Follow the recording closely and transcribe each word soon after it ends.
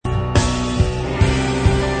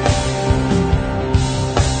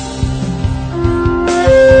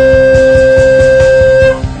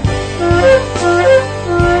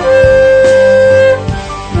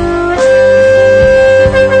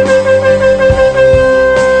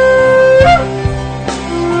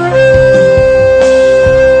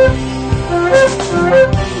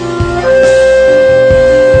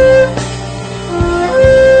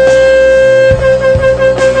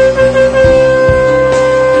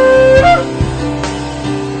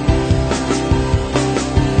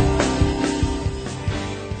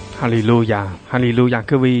利路亚，哈利路亚！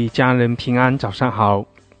各位家人平安，早上好！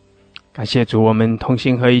感谢主，我们同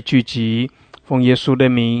心合一聚集，奉耶稣的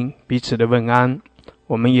名彼此的问安。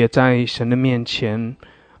我们也在神的面前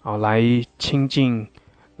来亲近，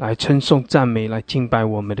来称颂赞美，来敬拜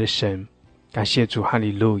我们的神。感谢主，哈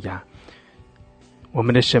利路亚！我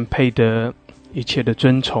们的神配得一切的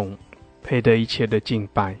尊崇，配得一切的敬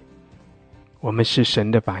拜。我们是神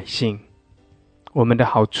的百姓，我们的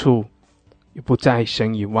好处也不在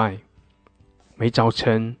神以外。每早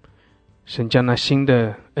晨神将那新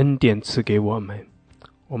的恩典赐给我们，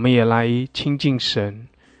我们也来亲近神，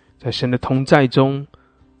在神的同在中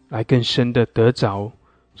来更深的得着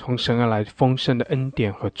从神而来丰盛的恩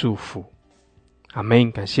典和祝福。阿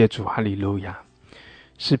们，感谢主，哈利路亚。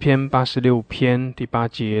诗篇86篇第8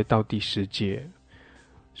节到第10节，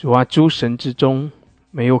主啊，诸神之中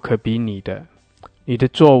没有可比你的，你的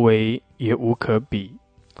作为也无可比。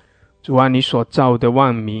主啊，你所造的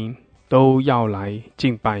万民都要来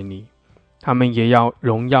敬拜你，他们也要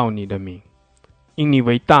荣耀你的名，因你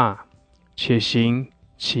为大，且行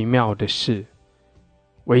奇妙的事，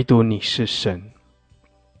唯独你是神。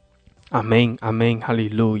阿们，阿们，哈利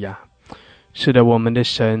路亚。是的，我们的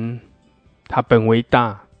神他本为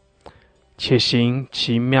大，且行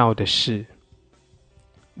奇妙的事，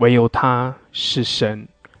唯有他是神，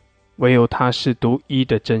唯有他是独一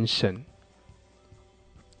的真神。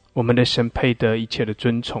我们的神配得一切的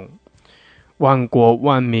尊崇，万国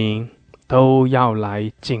万民都要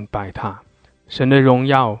来敬拜他，神的荣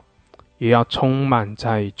耀也要充满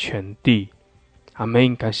在全地。阿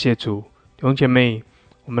们，感谢主。弟兄姐妹，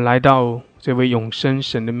我们来到这位永生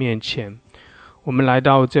神的面前，我们来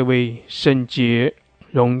到这位圣洁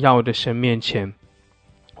荣耀的神面前，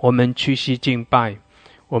我们屈膝敬拜，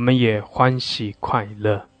我们也欢喜快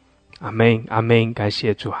乐。阿们，阿们，感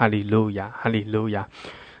谢主，哈利路亚，哈利路亚，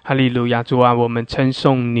哈利路亚。主啊，我们称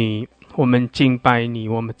颂你，我们敬拜你，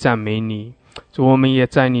我们赞美你。主，我们也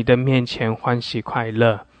在你的面前欢喜快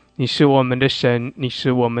乐。你是我们的神，你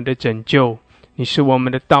是我们的拯救，你是我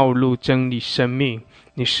们的道路、真理、生命，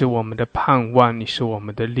你是我们的盼望，你是我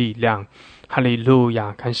们的力量。哈利路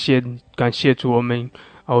亚，感谢主，我们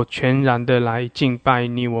全然的来敬拜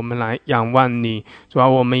你，我们来仰望你。主啊，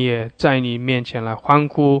我们也在你面前来欢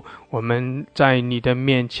呼，我们在你的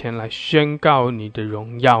面前来宣告你的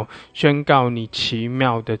荣耀，宣告你奇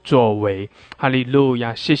妙的作为。哈利路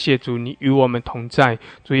亚，谢谢主，你与我们同在。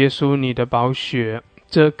主耶稣，你的宝血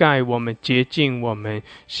遮盖我们，洁净我们，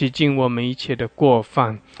洗净我们一切的过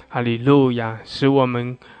犯。哈利路亚，使我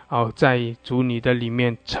们在主你的里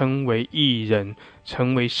面成为义人，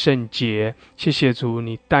成为圣洁。谢谢主，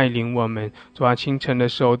你带领我们。主啊，清晨的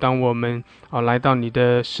时候，当我们来到你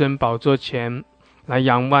的圣宝座前，来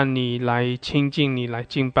仰望你，来亲近你，来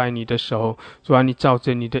敬拜你的时候，主啊，你照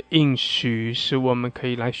着你的应许，使我们可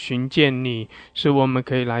以来寻见你，使我们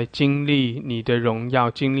可以来经历你的荣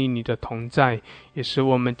耀，经历你的同在，也使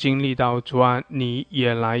我们经历到主啊，你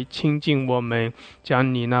也来亲近我们，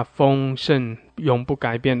将你那丰盛永不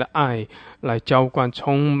改变的爱来浇灌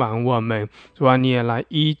充满我们。主啊，你也来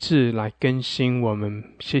医治，来更新我们。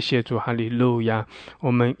谢谢主，哈利路亚。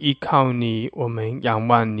我们依靠你，我们仰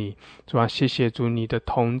望你。主啊，谢谢主，你的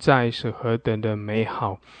同在是何等的美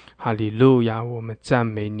好。哈利路亚，我们赞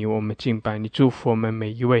美你，我们敬拜你，祝福我们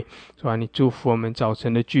每一位。主啊，你祝福我们早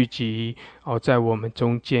晨的聚集，在我们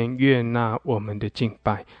中间悦纳我们的敬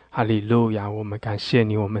拜。哈利路亚，我们感谢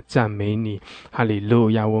你，我们赞美你。哈利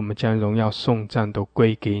路亚，我们将荣耀颂赞都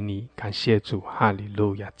归给你。感谢主，哈利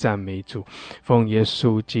路亚，赞美主，奉耶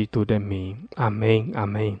稣基督的名，阿们，阿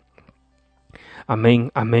们，阿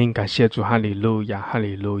们，阿们，感谢主，哈利路亚，哈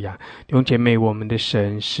利路亚。弟兄姐妹，我们的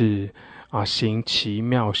神是行奇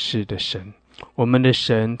妙事的神，我们的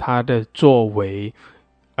神他的作为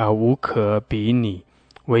无可比拟，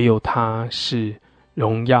唯有他是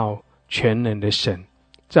荣耀全能的神，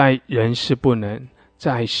在人是不能，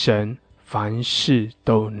在神凡事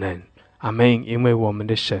都能。阿们，因为我们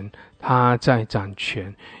的神他在掌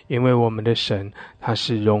权，因为我们的神他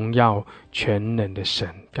是荣耀全能的神。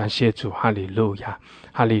感谢主，哈利路亚，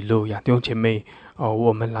哈利路亚。弟兄姐妹，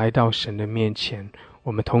我们来到神的面前，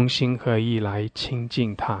我们同心合意来亲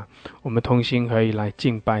近他，我们同心合意来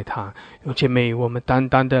敬拜他。弟兄姐妹，我们单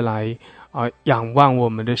单的来仰望我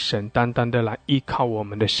们的神，单单的来依靠我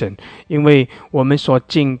们的神，因为我们所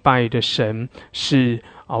敬拜的神是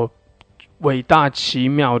伟大奇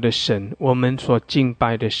妙的神，我们所敬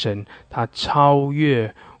拜的神，他超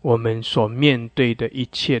越我们所面对的一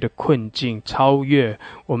切的困境，超越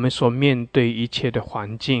我们所面对一切的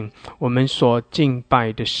环境。我们所敬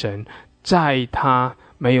拜的神，在他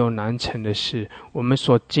没有难成的事。我们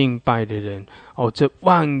所敬拜的人，这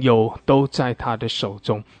万有都在他的手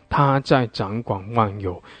中，他在掌管万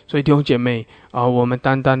有。所以弟兄姐妹我们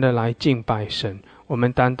单单的来敬拜神，我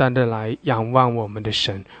们单单的来仰望我们的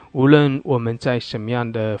神。无论我们在什么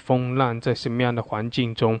样的风浪，在什么样的环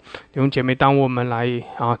境中，弟兄姐妹，当我们来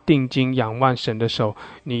定睛仰望神的时候，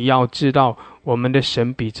你要知道我们的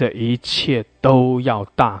神比这一切都要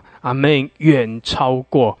大。阿们，远超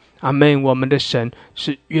过。阿们，我们的神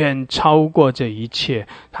是远超过这一切，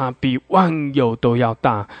他比万有都要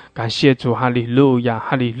大。感谢主，哈利路亚，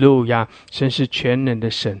哈利路亚。神是全能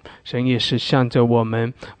的神，神也是向着我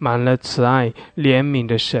们满了慈爱怜悯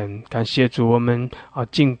的神。感谢主，我们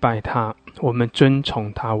敬拜他，我们尊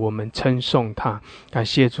崇他，我们称颂他。感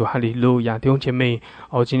谢主，哈利路亚。弟兄姐妹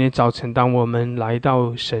今天早晨当我们来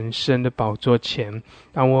到神圣的宝座前，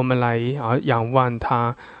当我们来仰望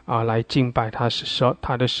他来敬拜他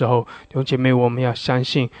的时候，弟兄姐妹，我们要相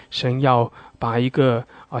信神要把一个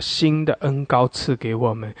新的恩膏赐给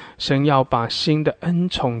我们，神要把新的恩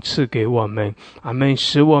宠赐给我们。阿们，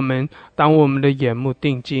使我们当我们的眼目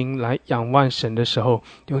定睛来仰望神的时候，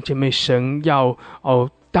弟兄姐妹，神要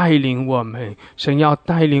带领我们，神要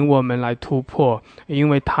带领我们来突破，因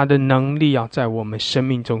为他的能力要在我们生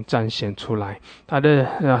命中彰显出来，他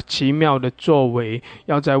的奇妙的作为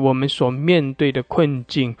要在我们所面对的困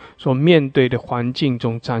境，所面对的环境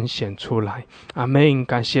中彰显出来。阿们，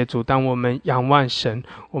感谢主。当我们仰望神，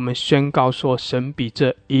我们宣告说神比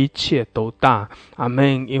这一切都大。阿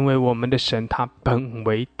们，因为我们的神他本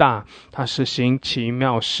为大，他是行奇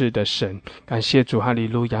妙事的神。感谢主，哈利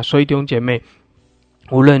路亚。所以弟兄姐妹，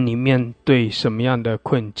无论你面对什么样的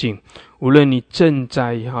困境，无论你正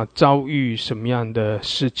在遭遇什么样的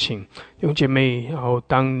事情，弟兄姐妹，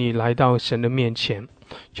当你来到神的面前，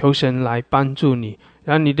求神来帮助你，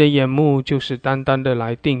让你的眼目就是单单的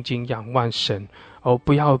来定睛仰望神，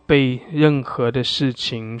不要被任何的事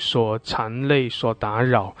情所缠累所打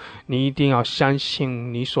扰。你一定要相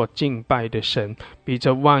信你所敬拜的神比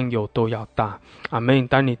这万有都要大。阿们。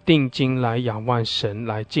当你定睛来仰望神，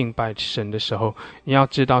来敬拜神的时候，你要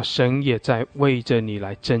知道神也在为着你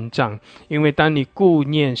来征战。因为当你顾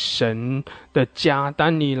念神的家，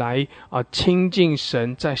当你来亲近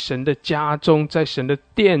神，在神的家中，在神的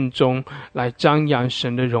殿中来张扬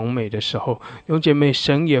神的荣美的时候，弟兄姐妹，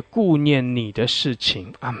神也顾念你的事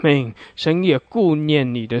情。阿们。神也顾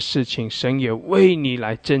念你的事情，神也为你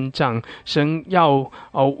来征战，神要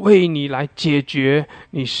为你来解决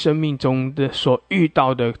你生命中的所遇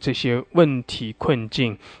到的这些问题困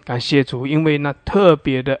境。感谢主，因为那特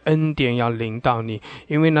别的恩典要临到你，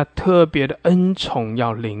因为那特别的恩宠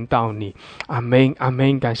要临到你。阿们，阿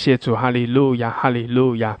们。感谢主，哈利路亚，哈利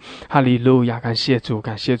路亚，哈利路亚。感谢主，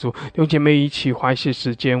感谢主。弟兄姐妹，一起花一些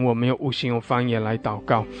时间，我们用悟性用方言来祷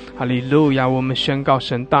告。哈利路亚。我们宣告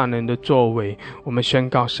神大能的作为，我们宣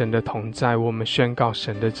告神的同在，我们宣告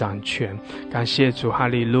神的掌权。感谢主，哈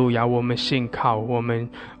利路亚。我们信靠，我们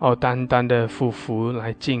单单的俯伏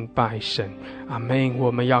来敬拜神。阿们。我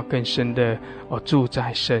们要更深的住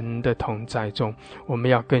在神的同在中，我们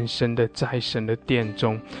要更深的在神的殿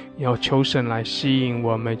中，要求神来吸引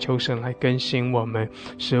我们，求神来更新我们，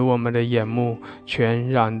使我们的眼目全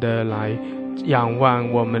然的来仰望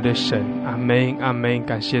我们的神。阿们，阿们。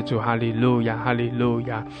感谢主，哈利路亚，哈利路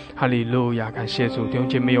亚，哈利路亚。感谢主。弟兄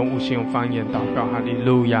姐妹，用悟性用方言祷告。哈利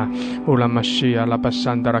路亚。乌拉玛西亚拉巴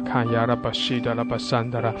桑达拉卡亚拉巴西达拉巴桑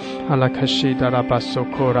达拉阿拉卡西达拉巴索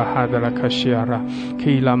库拉哈达拉卡西亚拉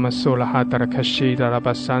基拉玛苏拉哈达拉卡西达拉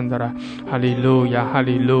巴桑达拉。哈利路亚，哈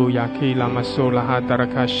利路亚。基拉玛苏拉哈达拉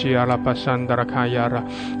卡西亚拉巴桑达拉卡亚拉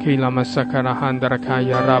基拉玛萨卡拉哈达拉卡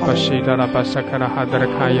亚拉巴西达拉巴萨卡拉哈达拉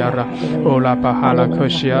卡亚拉Ola bahala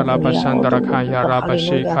koshia la basandara kaya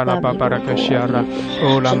rabashi kala babara koshiara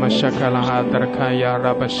Ola mashakala hadara kaya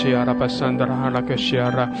rabashia la basandara hala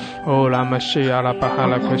koshiara Ola mashia la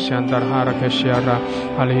bahala koshiandara hala koshiara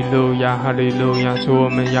Hallelujah, Hallelujah. 主我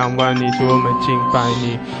们仰望你，主我们敬拜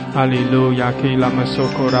你。Hallelujah. Kila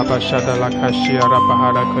masoko rabashada la kashia la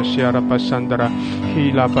bahala koshiara basandara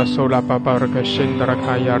Kila basola babara koshiandara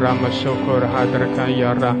kaya ramasoko hadara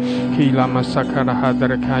kaya ra Kila masakara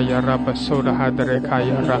hadara kaya rabasoda hadara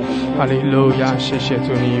kaya ra。 哈利路亚。谢谢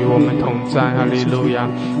主，你与我们同在。哈利路亚。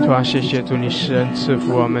主啊，谢谢主，你施恩赐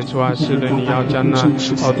福我们。主啊，是的，你要将那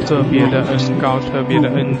特别的恩膏、特别的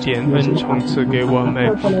恩典、恩宠赐给我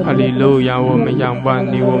们。哈利路亚。我们仰望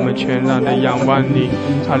你，我们全然的仰望你。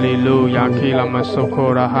哈利路亚。Kila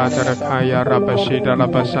masokora hadara kaya rabashida la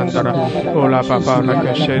basandara Ola baba la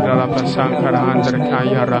kasheda la basankara handara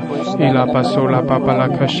kaya ra Ila basola baba la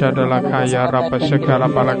kasheda la kaya rabashaka la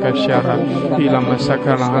balakashara ilama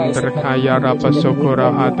sakala handara kaya ra basokora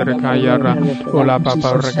hadara kaya ra ola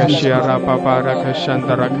baba rakashia ra baba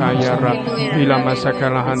rakashandara kaya ra ilama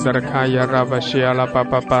sakala handara kaya ra bashiala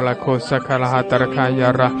baba bala kosakala hadara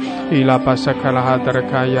kaya ra ilapa sakala hadara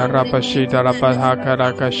kaya ra bashida ra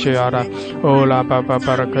bahakara kashia ra ola baba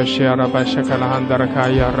barakashia ra bashakala handara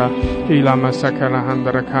kaya ra ilama sakala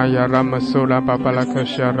handara kaya ra masola baba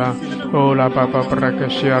lakashia ra ola baba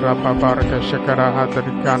barakashia ra baba rakashakara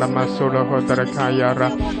hadara kala masola hodara kaya ra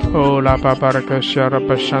ola baba rakashia ra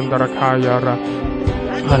bashandara kaya ra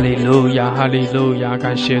哈利路亚，哈利路亚！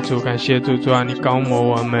感谢主，感谢主，主啊，你高摩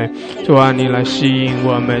我们，主啊，你来吸引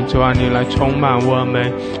我们，主啊，你来充满我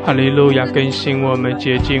们，哈利路亚，更新我们，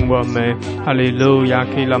洁净我们，哈利路亚！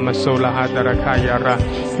基拉玛苏拉哈达拉卡亚拉，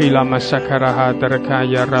基拉玛萨卡拉哈达拉卡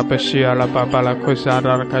亚拉，巴西阿拉巴巴拉库萨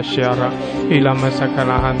拉卡西阿拉，基拉玛萨卡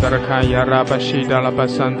拉哈达拉卡亚拉，巴西达拉巴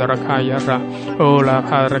桑达拉卡亚拉，欧拉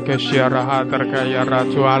哈达卡西阿拉哈达拉卡亚拉，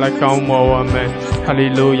主啊，来高摩我们，哈利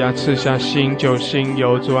路亚！赐下新酒新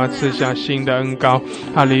油。主啊，赐下新的恩膏，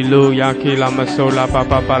哈利路亚！基拉玛苏拉巴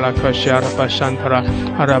巴巴拉克西阿拉巴山特拉，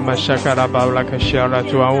哈拉玛沙卡拉巴拉克西阿拉。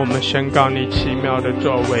主啊，我们宣告你奇妙的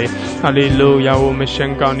作为，哈利路亚！我们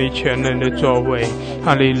宣告你全能的作为，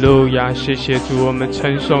哈利路亚！谢谢主，我们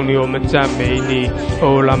称颂你，我们赞美你。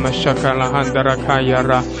哦，拉玛沙卡拉汉达拉卡亚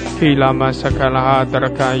拉，基拉玛沙卡拉哈达拉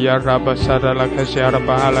卡亚拉巴萨达拉克西阿拉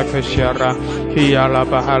巴哈拉克西阿拉，基亚拉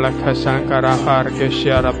巴哈拉克山卡拉哈尔克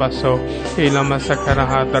西阿拉巴索，基拉玛沙卡拉。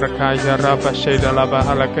hadara kaya raba sheda la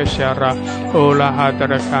bahala kashara ola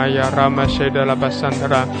hadara kaya rama sheda la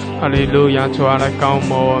basandra 哈利路亚！主啊，来高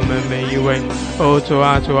摩我们每一位。哦，主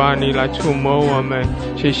啊，主啊，你来触摸我们。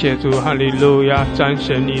谢谢主，哈利路亚！彰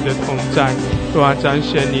显你的同在，主啊，彰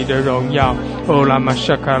显你的荣耀。哦，拉玛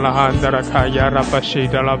沙卡拉哈达拉卡亚拉巴西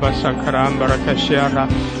达拉巴萨卡拉安巴拉卡西亚拉，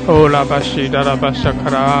哦拉巴西达拉巴萨卡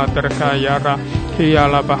拉哈达拉卡亚拉，基亚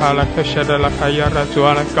拉巴哈拉卡西达拉卡亚拉，主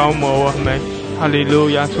啊，来高摩我们。哈利路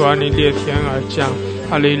亚！主啊，你裂天而降。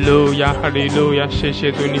哈利路亚，哈利路亚！谢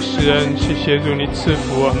谢主你施恩，谢谢主你赐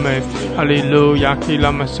福我们。哈利路亚！基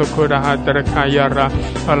拉玛苏库拉哈达拉卡亚拉，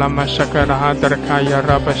阿拉玛沙卡拉哈达拉卡亚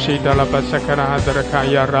拉，巴西达拉巴萨卡拉哈达拉卡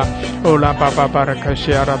亚拉，欧拉巴巴巴拉卡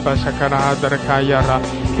西亚拉巴萨卡拉哈达拉卡亚拉，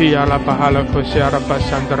基亚拉巴哈拉库西亚拉巴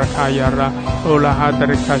桑达拉卡亚拉，欧拉哈达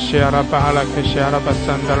拉卡西亚拉巴哈拉卡西亚拉巴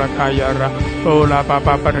桑达拉卡亚拉，欧拉巴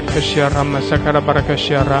巴巴拉卡西亚拉玛萨卡拉巴拉卡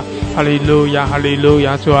西亚拉。哈利路亚，哈利路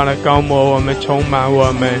亚！主啊，来高摩我们，充满我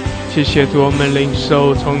们。谢谢主，我们领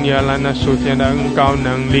受从你而来那属天的恩膏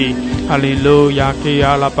能力。哈利路亚！基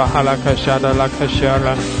阿拉巴哈拉卡夏达拉卡夏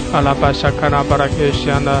拉，阿拉巴沙卡拉巴拉卡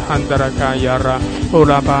夏那汉达拉卡亚拉，乌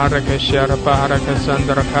拉巴哈拉卡夏拉巴哈拉卡桑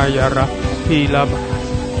达拉卡亚拉，基拉巴。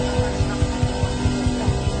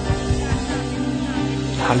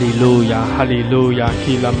哈利路亚，哈利路亚！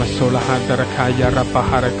基拉玛苏拉哈达拉卡亚拉巴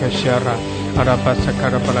哈拉卡夏拉。阿拉巴萨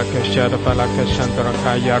卡拉巴拉卡夏拉巴拉卡桑达拉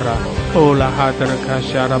卡亚拉，欧拉哈达拉卡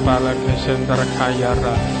夏拉巴拉卡桑达拉卡亚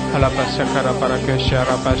拉，阿拉巴萨卡拉巴拉卡夏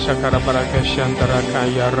拉巴萨卡拉巴拉卡桑达拉卡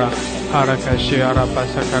亚拉，阿拉卡夏拉巴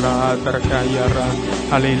萨卡拉哈达拉卡亚拉。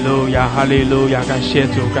哈利路亚，哈利路亚！感谢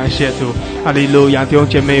主，感谢主！哈利路亚！弟兄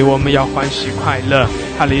姐妹，我们要欢喜快乐。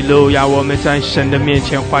哈利路亚！我们在神的面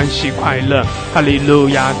前欢喜快乐。哈利路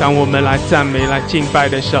亚！当我们来赞美、来敬拜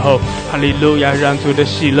的时候，哈利路亚！让主的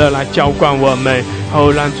喜乐来浇灌我们，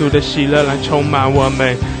让主的喜乐来充满我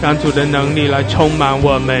们，让主的能力来充满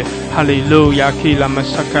我们。哈利路亚！基拉玛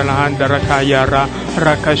萨卡拉汉达拉卡亚拉，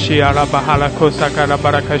拉卡西阿拉巴哈拉库萨卡拉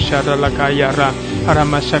巴拉卡夏拉拉卡亚拉，阿拉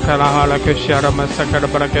玛萨卡拉哈拉卡西阿拉玛萨卡拉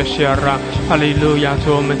巴拉卡西阿拉。哈利路亚！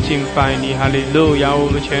主，我们敬拜你。哈利路亚！我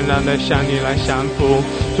们全然的向你来降服。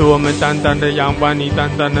主，我们单单的仰望你，单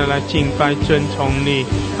单的来敬拜尊崇你。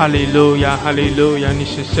哈利路亚！哈利路亚！你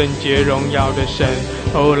是圣洁荣耀的神。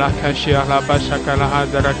哦，拉卡西阿拉巴萨卡拉哈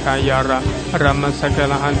达拉卡亚拉，阿拉玛萨卡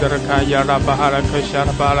拉哈达拉卡亚拉巴哈拉卡西阿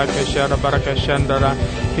拉巴拉卡西阿拉巴拉卡山达拉，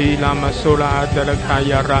基拉玛苏拉哈达拉卡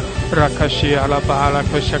亚拉，拉卡西阿拉巴哈拉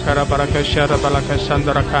卡西卡拉巴拉卡西阿拉巴拉卡山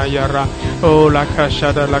达拉卡亚拉，哦，拉卡西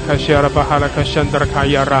阿拉卡西阿拉巴哈拉卡山达拉卡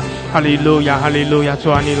亚拉。哈利路亚，哈利路亚！主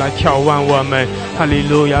啊，你来眺望我们，哈利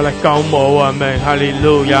路亚！来高摩我们，哈利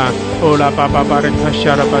路亚！哦，拉巴巴巴拉卡西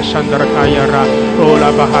阿拉巴山达拉卡亚拉，哦，拉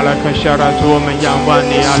巴哈拉卡西阿拉，主我们仰望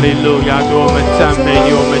你，哈利路亚！主我们赞美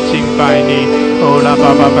你，我们敬拜你。哦拉巴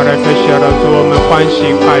巴巴拉克西亚拉，主我们欢喜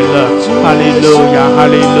快乐，哈利路亚，哈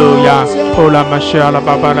利路亚，哦拉玛西亚拉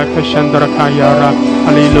巴巴拉克西亚拉卡亚拉，哈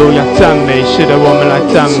利路亚，赞美，是的，我们来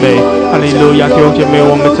赞美，哈利路亚，弟兄姐妹，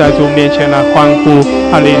我们在主面前来欢呼，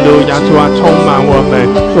哈利路亚，主啊，充满我们，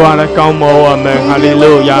主啊，来高摩我们，哈利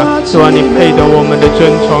路亚，主啊，你配得我们的尊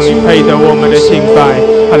崇，你配得我们的敬拜，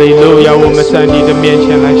哈利路亚，我们在你的面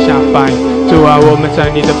前来下拜，主啊，我们在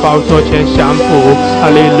你的宝座前降服，哈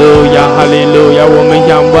利路亚，哈利路亚，我们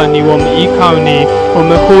仰望你，我们依靠你，我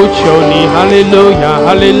们呼求你，哈利路亚，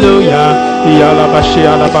哈利路亚。亚拉巴西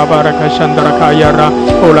亚拉巴巴拉克山德拉卡亚拉，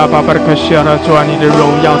欧拉巴巴拉克西亚拉，主啊，你的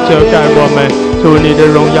荣耀遮盖我们，主你的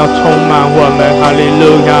荣耀充满我们，哈利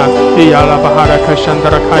路亚。亚拉巴哈拉克山德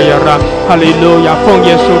拉卡亚拉，哈利路亚。奉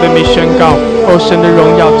耶稣的名宣告，哦，神的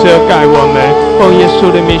荣耀遮盖我们，奉耶稣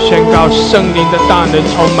的名宣告，圣灵的大能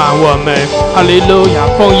充满我们，哈利路亚。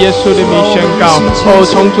奉耶稣的名宣告，哦，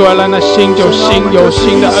从主而来那新有新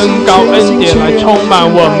的恩膏恩典来充满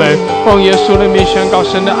我们，奉耶稣的名宣告，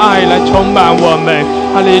神的爱来充满我们，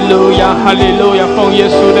哈利路亚，哈利路亚。奉耶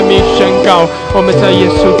稣的名宣告，我们在耶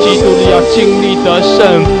稣基督里要经历得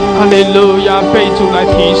胜，哈利路亚，被主来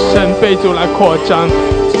提升，被主来扩张，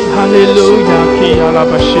哈利路亚。基亚拉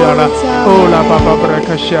巴西亚拉，哦拉巴巴巴拉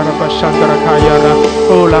克西亚拉巴山德拉卡亚拉，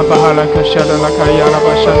哦拉巴哈拉克西亚拉卡亚拉巴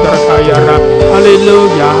山德拉卡亚拉，哈利路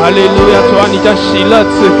亚，哈利路亚。主啊，你将喜乐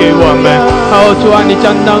赐给我们，哦主啊，你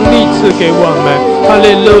将能力赐给我们，哈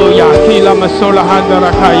利路亚。基拉马苏拉哈德拉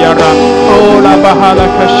卡亚拉，哦拉巴哈拉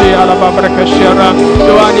克西亚拉巴巴拉克西亚拉，主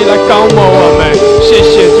啊，你来高摩我们，谢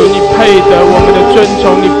谢主，你配得我们的尊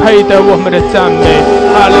崇，你配得我们的赞美，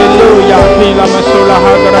哈利路亚。基拉马苏拉哈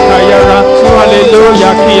德拉卡亚拉，哈利路亚。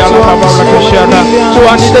基亚拉巴巴拉克西亚拉，主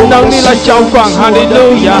啊，你的能力来浇灌，哈利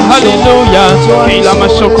路亚，哈利路亚。基拉马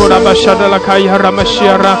苏库拉巴沙德拉卡亚拉马西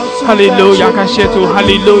亚拉，哈利路亚，感谢主，哈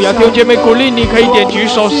利路亚。弟兄姐妹，鼓励你可以点举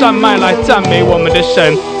手上麦来赞美我们的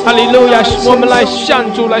神，哈利路亚。我们来向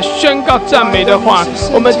主来宣告赞美的话，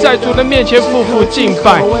我们在主的面前匍匐敬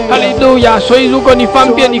拜，哈利路亚。所以如果你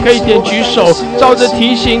方便，你可以点举手，照着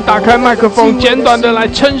提醒打开麦克风，简短的来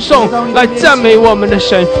称颂，来赞美我们的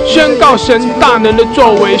神，宣告神大能的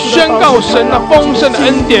作为，宣告神那丰盛的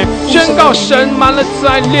恩典，宣告神满了慈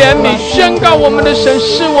爱怜悯，宣告我们的神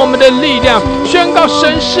是我们的力量，宣告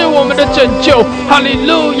神是我们的拯救，哈利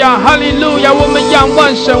路亚，哈利路亚。我们仰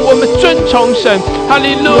望神，我们尊崇神，哈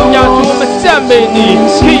利路亚。主，我们赞美你，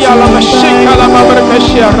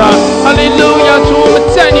哈利路亚。主，我们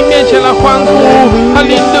在你面前来欢呼，哈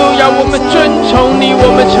利路亚。我们尊崇你，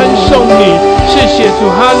我们称颂你，谢谢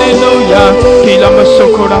主，哈利路亚。主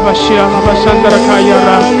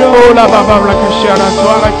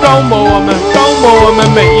啊，来高摩我们，高摩我们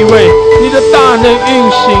每一位，你的大能运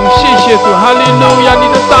行，谢谢主，哈利路亚。你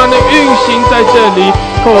的大能运行在这里，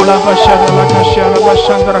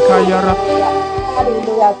哈利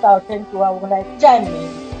路亚！早晨主啊，我们来赞美你，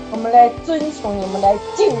我们来尊崇你，我们来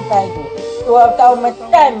敬拜你。主啊，当我们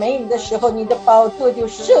赞美你的时候，你的宝座就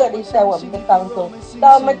设立在我们的当中；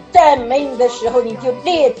当我们赞美你的时候，你就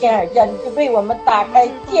裂天而降，你就为我们打开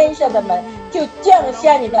天上的门，就降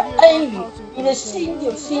下你的恩雨，你的新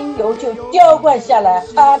油就浇灌下来。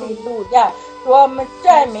哈利路亚！主啊，我们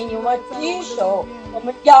赞美你，我们举手，我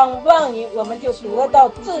们仰望你，我们就得到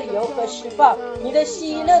自由和释放。你的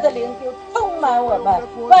喜乐的灵就充满我们，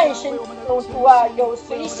万神之中，主啊，有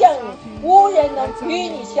谁像你？无人能与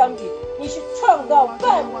你相比。你是创造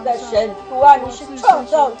万物的神，主啊，你是创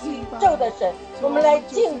造宇宙的神。我们来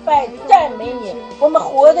敬拜赞美你，我们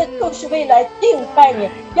活的就是为了敬拜你，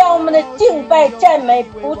让我们的敬拜赞美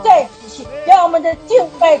不再体系，让我们的敬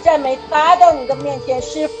拜赞美达到你的面前，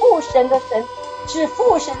使父神的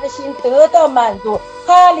心得到满足。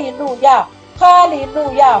哈利路亚，哈利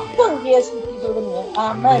路亚，奉耶稣基督的名，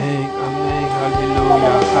阿门。哈利路亚，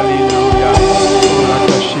哈利路亚。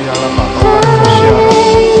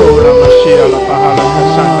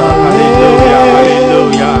哈利路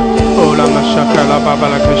亚，哦，拉玛沙卡拉巴巴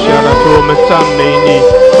拉克西亚拉，主我们赞美你，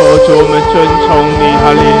哦，主我们尊崇你，哈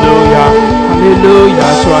利路亚，哈利路亚。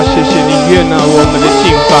主啊，谢谢你悦纳我们的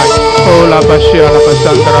敬拜，哦，拉巴西亚拉巴山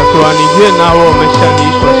德拉，主啊，你悦纳我们向你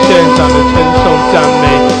所献上的称颂赞美，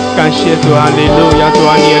感谢主，哈利路亚。主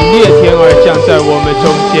啊，你裂天而降在我们中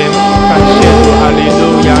间，感谢主，哈利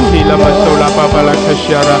路亚。提拉玛苏拉巴巴拉克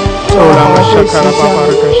西亚拉，哦，拉玛沙卡拉巴巴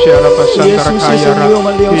拉克西亚拉巴山德拉卡亚拉，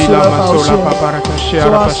提拉玛苏拉巴巴拉克西亚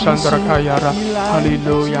拉巴山德拉卡亚拉，哈利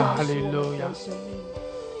路亚，哈利路亚，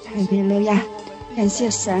哈利路亚！感谢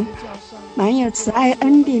神，满有慈爱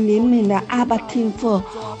恩典怜悯的阿爸天父，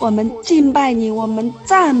我们敬拜你，我们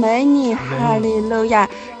赞美你，哈利路亚！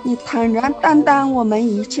你坦然担当我们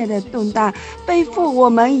一切的重担，背负我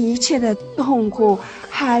们一切的痛苦，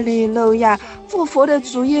哈利路亚！复活的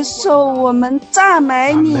主耶稣，我们赞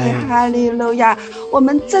美你，哈利路亚！我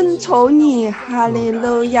们尊崇你，哈利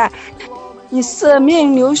路亚！你舍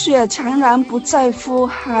命流血，强然不在乎，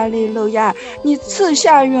哈利路亚！你赐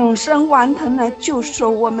下永生，完成了救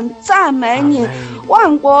赎，我们赞美你，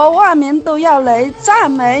万国万民都要来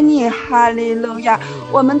赞美你，哈利路亚！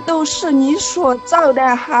我们都是你所造的，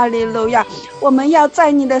哈利路亚！我们要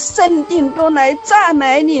在你的圣殿中来赞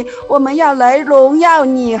美你，我们要来荣耀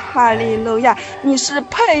你，哈利路亚！你是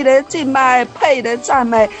配得敬拜，配得赞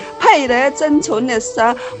美，配得尊崇的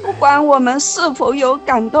神。不管我们是否有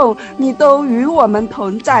感动，你都与我们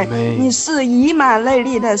同在。你是以马内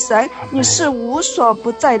利的神，你是无所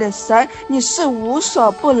不在的神，你是无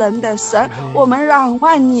所不能的神。我们仰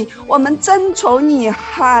望你，我们尊崇你，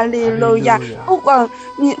哈利路亚！不管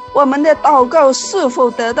我们的祷告是否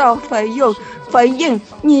得到回应，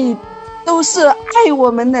你都是爱我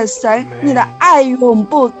们的神，你的爱永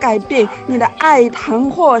不改变，你的爱弹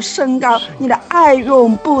或升高，你的爱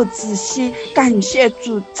永不止息。感谢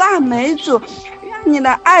主，赞美主，让你的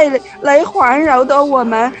爱来环绕着我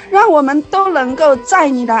们，让我们都能够在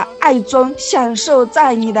你的爱中享受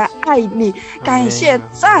在你的爱里。感谢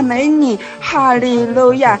赞美你，哈利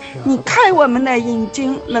路亚！你开我们的眼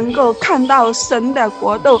睛，能够看到神的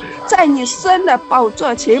国度，在你神的宝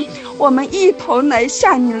座前，我们一同来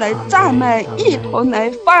向你来赞美，一同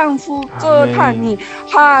来欢呼歌叹你，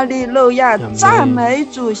哈利路亚！赞美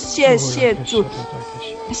主，谢谢主，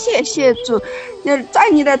谢谢主！在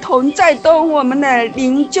你的同在中，我们的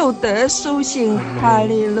灵就得苏醒，哈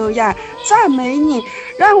利路亚！赞美你，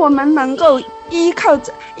让我们能够依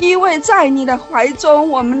偎在你的怀中，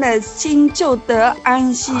我们的心就得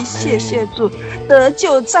安息。谢谢主，得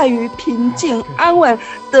救在于平静安稳，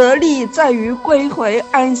得力在于归回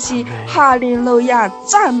安息。哈利路亚！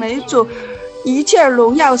赞美主，一切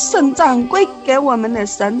荣耀圣赞归给我们的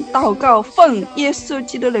神。祷告奉耶稣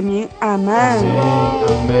基督的名，阿门。阿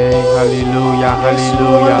门！哈利路亚！哈利路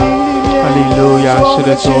亚！哈利路亚！是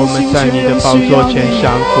的，主，我们在你的宝座前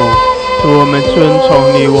降服。主，我们尊崇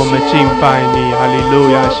你，我们敬拜你，哈利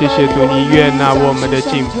路亚！谢谢主，你悦纳我们的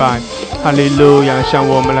敬拜，哈利路亚！向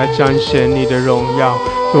我们来彰显你的荣耀，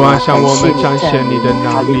主啊，向我们彰显你的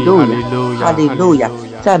能力，哈利路亚！哈利路亚！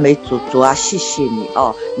赞美主，主啊，谢谢你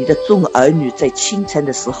哦！你的众儿女在清晨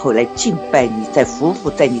的时候来敬拜你，在匍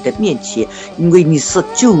匐在你的面前，因为你是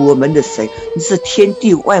救我们的神，你是天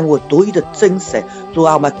地万物独一的真神。主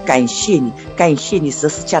啊，我们感谢你，感谢你十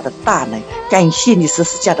字架的大能，感谢你十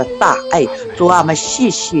字架的大爱。主啊，我们谢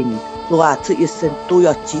谢你。主啊，这一生都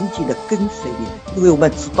要紧紧的跟随你，因为我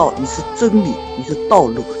们知道你是真理，你是道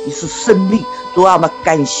路，你是生命。主啊，我们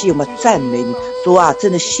感谢，我们赞美你。主啊，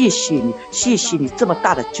真的谢谢你，谢谢你这么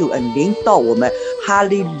大的救恩临到我们，哈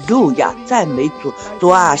利路亚！赞美主，主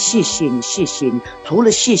啊，谢谢你，谢谢你。除了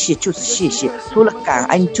谢谢就是谢谢，除了感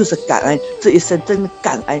恩就是感恩。这一生真的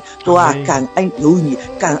感恩，主啊，感恩有你，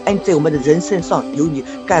感恩在我们的人身上有你，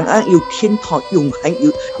感恩有天堂永恒，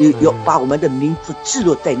有把我们的名字记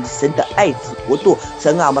录在你神的爱子国度。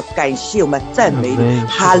神啊，我们感谢，我们赞美你，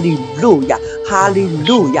哈利路亚，哈利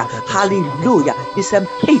路亚，哈利路亚！一生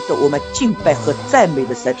配得我们敬拜和赞美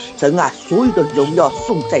的神。神啊，所有的荣耀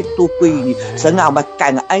颂赞都归于你。神啊，我们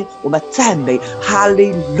感恩，我们赞美，哈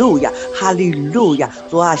利路亚，哈利路亚！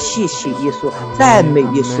主啊，谢谢耶稣，赞美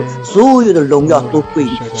耶稣，所有的荣耀都归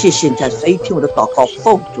你。谢谢你，谁听我的祷告，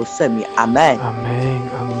奉主圣名，阿门，阿门，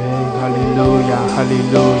阿门，哈利路亚，哈利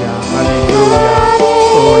路亚，哈利路亚。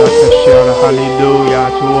哦，拉克西尔，哈利路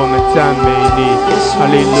亚！主，我们赞美你，哈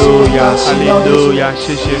利路亚，哈利路亚！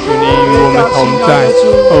谢谢主，你与我们同在。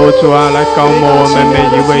哦，主啊，来高摩我们每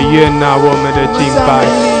一位，悦纳我们的敬拜，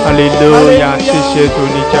哈利路亚！谢谢主，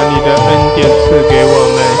你将你的恩典赐给我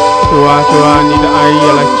们。主啊，主啊，你的爱也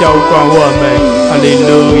来浇灌我们，哈利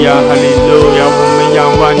路亚，哈利路亚！我们仰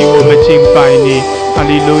望你，我们敬拜你。哈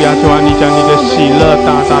利路亚！主啊，你将你的喜乐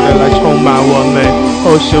大大的来充满我们，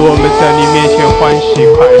使我们在你面前欢喜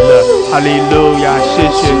快乐。哈利路亚！谢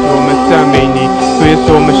谢主，我们赞美你，主耶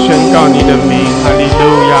稣，我们宣告你的名。哈利路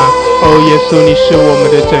亚！耶稣，你是我们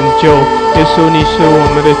的拯救，耶稣，你是我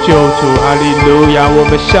们的救主。哈利路亚！我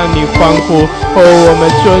们向你欢呼，我们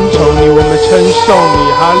尊崇你，我们称颂你。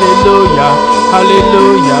哈利路亚！哈利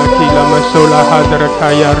路亚！提拉玛苏拉哈德拉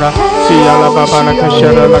卡亚拉，提亚拉巴巴拉卡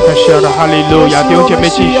夏拉拉卡夏拉。哈利路亚！弟兄姐妹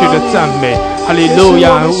继续的赞美。哈哈利路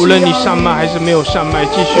亚！无论你上麦还是没有上麦，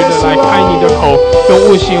继续的来开你的口，用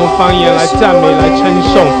悟性、用方言来赞美、来称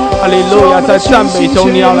颂。哈利路亚！在赞美中，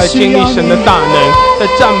你要来经历神的大能；在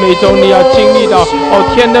赞美中，你要经历到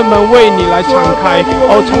天的门为你来敞开，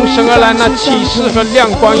从神而来那启示和亮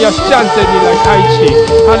光要向着你来开启。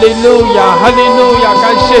哈利路亚！哈利路亚！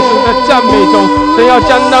感谢主，在赞美中，神要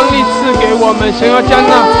将能力赐给我们，神要将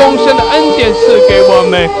那丰盛的恩典赐给我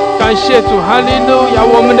们。感谢主，哈利路亚！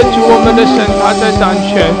我们的主，我们的神，他在掌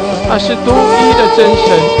权，他是独一的真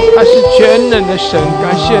神，他是全能的神。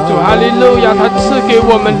感谢主，哈利路亚！他赐给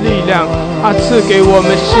我们力量，他赐给我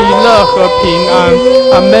们喜乐和平安。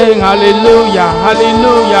阿门！哈利路亚！哈利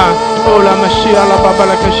路亚！拉玛西亚拉巴巴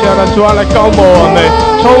拉克西亚拉，主啊，来高摩我们，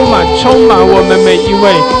充满我们每一位。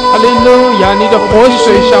哈利路亚！你的活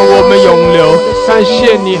水向我们涌流。感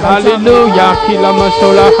谢你，哈利路亚！基拉玛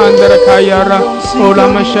苏拉汉德拉卡亚拉，拉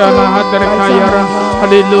玛西亚拉汉德拉卡亚拉，哈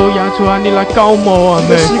利路亚！主啊，你来高摩我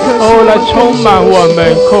们，来充满我们。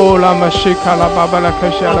拉玛西卡拉巴巴拉克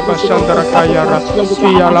西亚拉巴山德拉卡亚拉，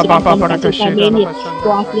基亚拉巴巴巴拉克西亚拉巴山。主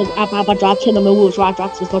啊，是阿爸爸，主啊，天的门务，主啊，主啊，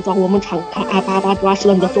指所主啊，我们敞开，阿爸爸，主啊，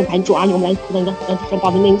是你的众盘，主啊，我们来在你的神宝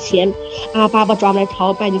的面前，阿爸爸，主啊，我们来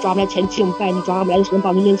朝拜你，主啊，我们来前敬拜你，主啊，我们来神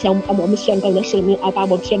宝的面前，我们宣告你的生命，阿爸，我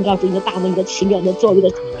们宣告主你的大能，你的奇妙的作为的，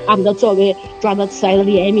阿爸的作为，主啊，的慈爱的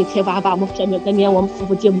怜悯，天父，阿爸，我们宣告在面，我们夫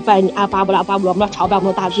妇敬拜你，阿爸，阿爸，我们要朝拜我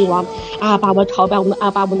们的大君王，阿爸，我朝拜我们的阿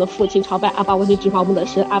爸，我们的父亲，朝拜阿爸，我们指望我们的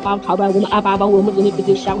神，阿爸，朝拜我们的阿爸，我们这里必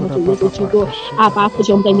须相互主耶稣基督，阿爸，父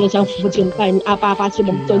亲，我们在面向夫妇敬拜你，阿爸，希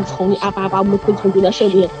望我们遵从你，阿爸，我们遵从你的圣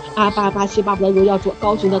灵，阿爸，希望我们的荣耀主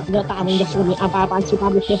高举的你的大能的圣灵，阿爸，希望我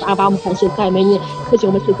们的天父，阿爸，我们感谢赞美你，父亲，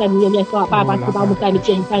我们是在你面前说，阿爸，希望我们在你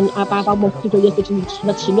敬拜你，阿爸，我们祈求耶稣基督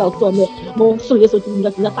的奇妙作为，我们诉耶稣基督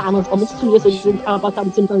的大能，我们诉耶稣基督阿爸，咱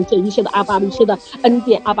们敬拜你这一切的阿爸，一切的恩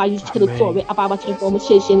典，阿爸，一切的作为，阿爸，天父，我们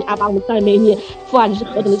谢谢你，阿爸，我们赞美你，父啊，你是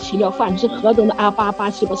何等的奇妙，父啊，你是何等的阿爸，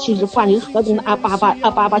希望其实父啊，你是何等的阿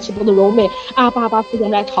爸，希望的柔美，阿爸，父亲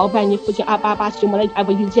来朝拜你，父亲阿爸，希望来阿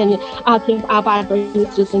爸遇见你，天父阿爸，你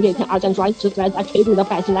只从这天而将转，只来垂顾的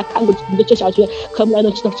百姓来看顾你的这小学，可不来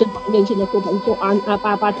能知道神宝面前的做本众阿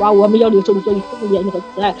爸，主啊，我们要领受你这一份怜悯和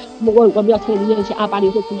慈爱，我们要从你面前阿爸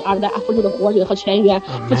领受从你而来丰盛的活水和泉源，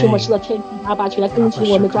父亲，我们是的天父阿爸，起来更新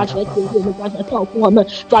我们，抓起来解救我们，抓起来照顾我们，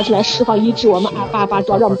抓起来释放医治我们，阿爸，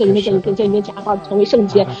主啊，让我们在你面前阿爸成为圣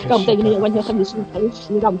洁，让我们在你面前完全和你是同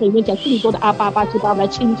时，让我们在你面前更多的阿爸，就把我们来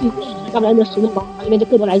亲近，让我们来那神的宝里面就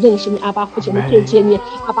更多来认识你，阿爸，父亲，我们谢谢你，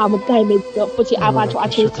阿爸，我们赞美你，父亲阿爸，主啊，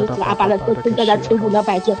亲自阿爸来在垂顾的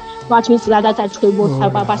百姓，主啊，亲自来在垂顾，阿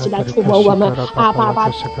爸，是来触摸我们，阿爸，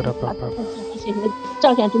谢谢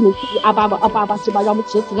彰显出你自己，阿爸，是吧？让我们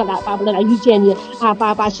此刻来，阿爸来遇见你，阿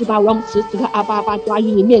爸，是吧？让我们此刻阿爸，主啊，与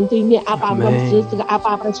你面对面，阿爸，让我们此刻阿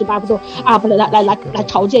爸，是吧？不阿爸来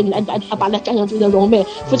朝见你，来阿爸来瞻仰自己的荣美，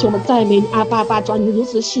父亲，我们赞美你，阿爸，主啊，你如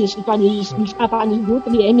此信实，主啊，你阿爸，你如此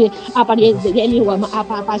怜悯，阿爸怜悯我们，阿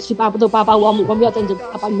爸，是吧？不爸爸，我们要在这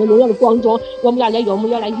阿爸你的荣耀的光中，我们要来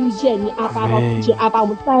遇见你，阿爸，父亲，阿爸，我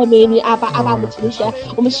们赞美你，阿爸，我们今天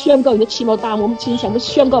我们宣告你的奇妙大能，我们今天我们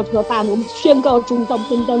宣告这个大能，我们宣告主你在我们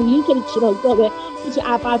身上一切的奇妙作为，父亲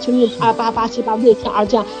阿爸，求你阿爸，是吧？裂天而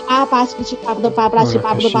降，阿爸，是巴不的爸爸，是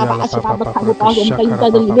巴不的爸爸，是巴不的看顾保守我们在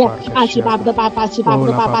这里面，是巴不的爸爸，是巴不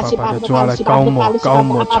的爸爸，是巴不的爸爸，是巴不的爸爸，高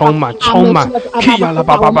摩充满，提拉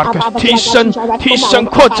巴巴巴提升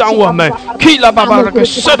扩张我们，提拉巴巴那个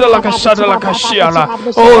沙的那个西亚拉，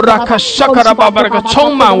拉卡沙卡拉巴巴那个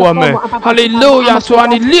充满我们，哈利路亚，主啊，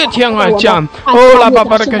你裂天而降，拉巴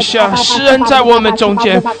巴那个西亚施恩在我们中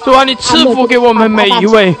间，主啊，你赐福给我们每一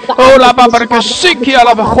位，拉巴巴那个西基亚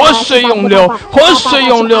拉巴活水涌流，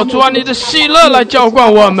主啊，你的喜乐来浇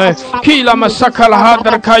灌我们，提拉玛萨卡拉哈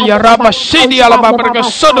德卡亚拉巴西利亚拉巴巴那个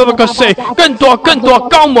沙的那个谁，更多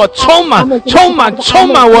高摩充满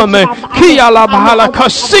我们，提亚拉巴哈拉卡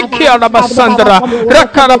西基亚拉巴桑德拉，拉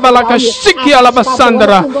卡拉巴拉卡西基亚拉巴桑德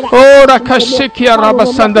拉，拉卡西基亚拉巴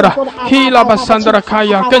桑德拉，提拉巴桑德拉卡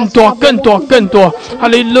亚，更多，哈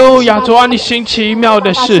利路亚，主啊，你行奇妙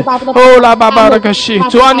的事，拉巴巴拉卡西，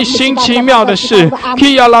主啊，你行奇妙的事，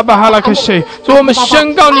提亚拉巴哈拉卡西，主我们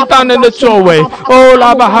宣告你大能的作为，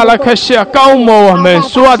拉巴哈拉卡西啊，高摩我们，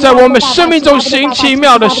主啊，在我们生命中行奇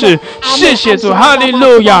妙的事，谢谢主，哈利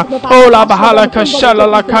路亚，拉巴哈拉卡西拉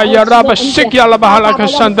拉卡亚拉巴西基亚拉巴哈拉卡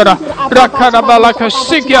桑德拉，拉卡拉巴拉卡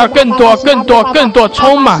西基亚，更多，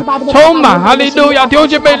充满，哈利路亚，弟兄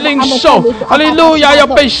姐妹领受，哈利路亚，要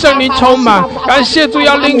被圣灵充满，感谢主，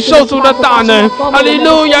要领受主的大能，哈利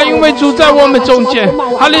路亚，因为主在我们中间，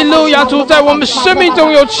哈利路亚，主在我们生命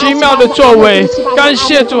中有奇妙的作为，感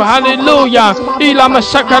谢主，哈利路亚，伊拉玛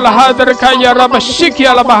萨卡拉哈德卡亚拉巴西基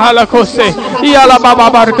亚拉巴哈拉科塞，呀啦巴巴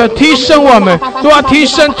巴的个提升我们，主啊提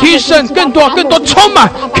升更多充满，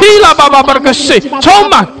提啦巴巴巴的个水充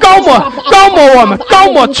满高抹我们，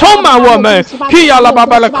充满我们，提呀啦巴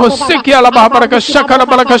巴的个西呀啦巴巴的个沙卡啦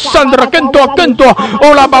巴的个山的更多，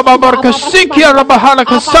哦啦巴巴巴的个西呀啦巴哈的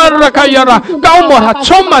个山的个呀啦高抹它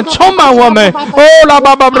充满我们，哦啦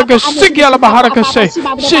巴巴巴的个西呀啦巴哈的个谁，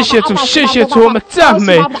谢谢主，我们赞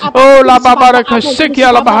美，哦啦巴巴的个西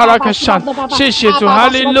呀啦巴哈的个山，谢谢主，哈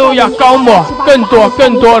利路亚，高抹更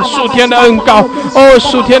多属天的恩膏，哦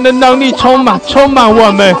属天的能力充满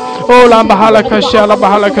我们，哦啦巴哈拉克夏啦巴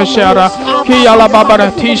哈拉克夏啦，提亚啦巴巴的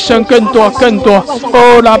提升更多，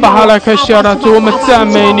哦啦巴哈拉克夏啦，主我们赞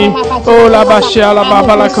美你，哦啦巴夏啦巴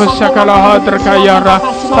巴拉克夏卡拉哈德卡亚啦，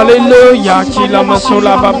哈利路亚，提拉玛苏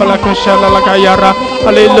啦巴巴拉克夏啦拉卡亚啦，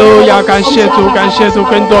哈利路亚，感谢主，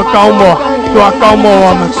更多高抹，主啊高抹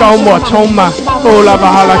我们，高抹充满，哦啦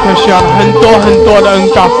巴哈拉克夏，很多的恩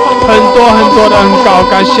膏，很多的恩膏，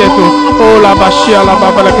感谢主，哦啦巴夏啦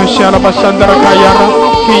巴巴拉克夏啦巴山德拉卡亚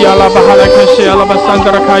啦。Kia la bahala kasya la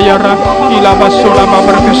basandra kayara, ila basula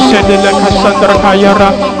babra kasya de la kasandra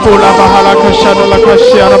kayara, ula bahala kasya de la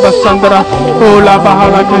kasya la basandra, ula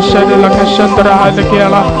bahala kasya de la kasandra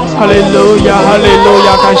halekiala,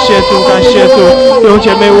 hallelujah， 感谢主，弟兄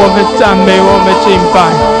姐妹，我们赞美，我们敬拜，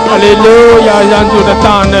哈利路亚，让主的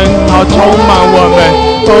大能好充满我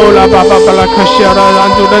们。哦，拉巴巴巴拉克西亚拉，让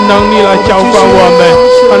主的能力来浇灌我们，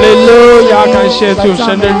哈利路亚！感谢主，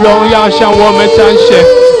神的荣耀向我们彰显，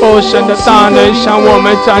哦，神的大能向我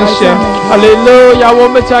们彰显，哈利路亚！我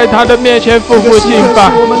们在他的面前匍匐敬拜，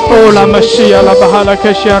哦，拉玛西亚拉巴哈拉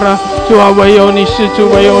克西亚拉，主啊，唯有你是主，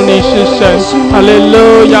唯有你是神，哈利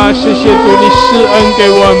路亚！谢谢主，你施恩给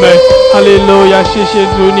我们，哈利路亚！谢谢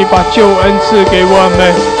主，你把救恩赐给我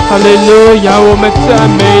们，哈利路亚！我们赞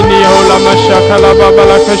美你，哦，拉玛夏卡拉巴巴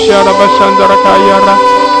拉克西亚拉巴山德拉卡亚拉。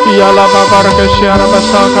呀啦巴巴拉克西亚拉巴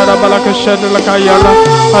萨卡拉巴拉克西亚拉卡亚拉，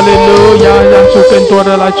哈利路亚！让主更多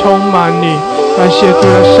的来充满你，感谢主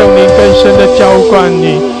的生命更深的浇灌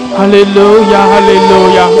你，哈利路亚，哈利路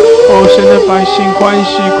亚！哦，神的百姓欢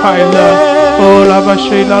喜快乐，哦，拉巴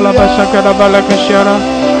水拉拉巴萨卡拉巴拉克西亚拉，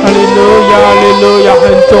哈利路亚，哈利路亚！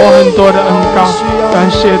很多的恩膏，感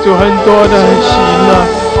谢主，很多的喜乐。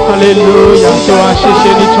哈利路亚，主啊，谢谢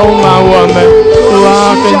你充满我们，主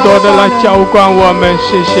啊，更多的来浇灌我们，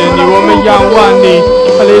谢谢你，我们仰望你，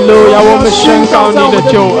哈利路亚，我们宣告你的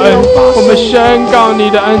救恩，我们宣告你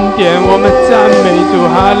的恩典，我们赞美主，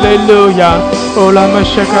哈利路亚。哦，拉玛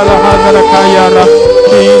谢卡拉哈达拉卡亚拉，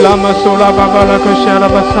提拉玛苏拉巴巴拉克西亚拉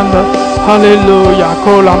巴桑德，哈利路亚，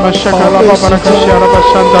哦，拉玛谢卡拉巴巴拉克西亚拉巴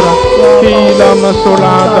桑德拉，提拉玛苏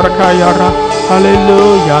拉达拉卡亚拉。哈利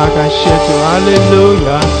路亚，感谢主，哈利路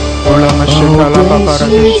亚，哦拉玛谢卡拉巴巴拉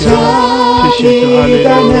克西亚拉，谢谢主，哈利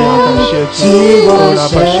路亚，感谢主，哦拉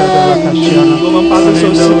巴谢达拉卡西亚拉，我们把这首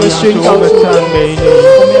诗歌宣告出来，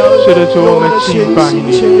是的主，我们敬拜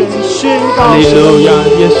你，哈利路亚，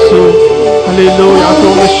耶稣，哈利路亚，主，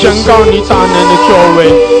我们宣告你大能的作为，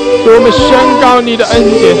主，我们宣告你的恩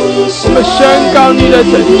典，我们宣告你的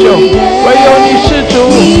拯救，唯有你是主，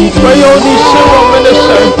唯有你是我们的神，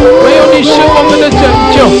唯有你是我们的拯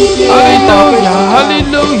救，哈利路亚，哈利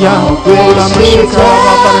路亚，哦拉玛谢卡拉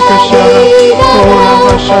巴巴拉克西亚拉，哦拉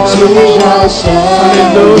玛谢卡拉巴巴，哈利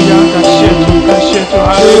路亚，感谢主，感谢主，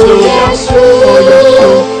哈利路亚，哦耶稣，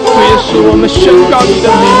主耶稣，我们宣告你的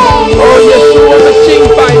名，哦耶稣，我们敬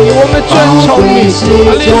拜你，我们尊崇你，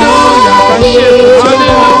哈利路亚，感谢主，哈利路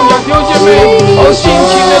亚，弟兄姐妹，哦尽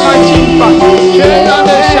情的来敬拜，全然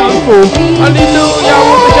的降服，哈利路亚，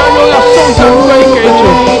我们将荣耀颂赞归给主，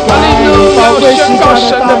哈利路亚，宣告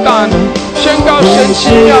神的大能，宣告神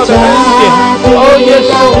奇妙的恩典，哦耶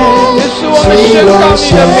稣，耶稣，我们宣告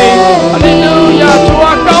你的名，哈利路亚，主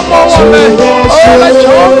啊，高摩我们，哦来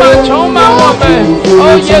充满我们，哦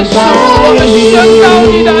耶稣，我们宣告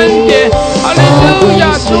你的恩典，哈利路亚，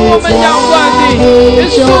主，我们仰望你，耶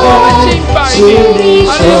稣，我们敬拜你，哈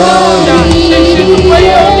利路亚，谢谢主，唯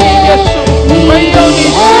有你耶稣，唯有你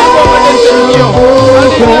是我们的拯救，哈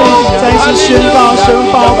利路亚，再次宣告神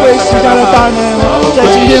宝贵施加的大能，在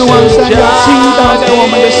今天晚上要倾倒在我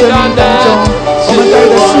们的生命当中，我们带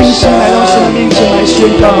着信心来到神的面前来宣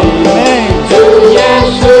告，阿们。耶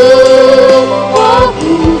稣，我匍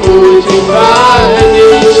匐敬拜你，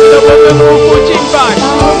是的，我们匍匐敬拜，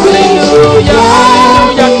哈利路亚，哈利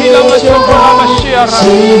路亚，提拉玛苏卡拉玛西亚拉，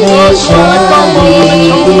哦，主啊，来高摩我们，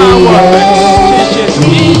充满我们，谢谢主，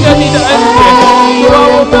因着你的恩典，主啊，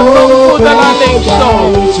我们丰富的来领受，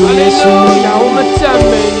哈利路亚，我们赞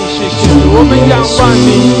美你，谢谢主，我们仰望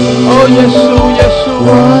你，哦，耶稣，耶稣，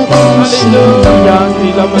哈利路亚，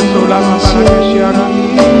提拉玛苏拉玛巴拉克西亚拉，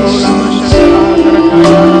哦，拉玛西亚拉达拉卡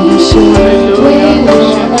亚拉，哈利路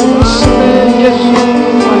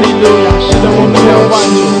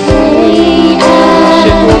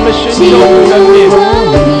救主的面。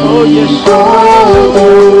哦，耶稣，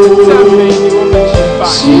赞美你，我们敬拜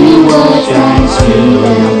你，哈利路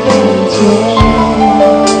亚。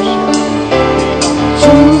主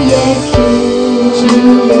耶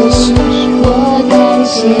稣，我感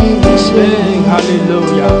谢你，哈利路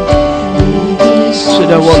亚。是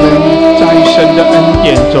的，我们在神的恩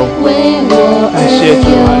典中，感谢主，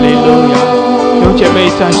哈利路亚。弟兄姐妹，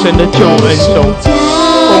在神的救恩中，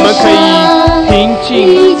我们可以平静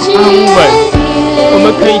安稳，我们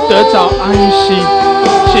可以得着安息。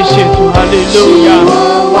谢谢主，哈利路亚。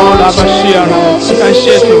哦，拉巴西亚拉，感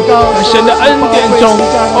谢主，在神的恩典中，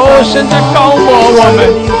哦，神在高摩我们，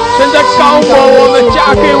神在高摩我们，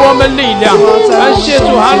加给我们力量。感谢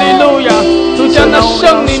主，哈利路亚。主将那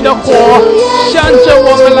圣灵的火向着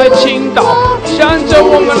我们来倾倒，向着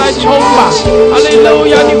我们来充满。哈利路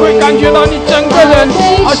亚！你会感觉到你整个人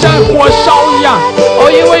好像火烧一样。哦，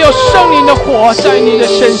因为有圣灵的火在你的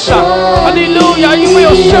身上。哈利路亚！因为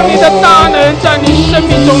有圣灵的大能在你生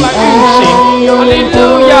命中来运行。哈利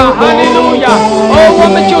路亚！哈利路亚！哦，我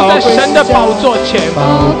们就在神的宝座前，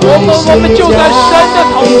我们就在神的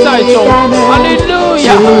同在中。哈利路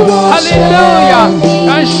亚！哈利路亚！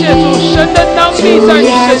感谢主，神的能力在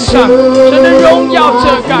你身上，神的荣耀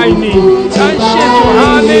遮盖你。感谢主，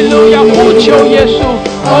哈利路亚！呼求耶稣，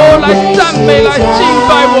哦，来赞美，来敬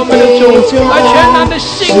拜我们的主，来全然的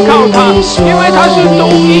信靠他，因为他是独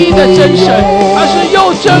一的真神，他是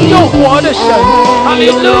又真又活的神。哈利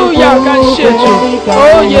路亚！感谢主，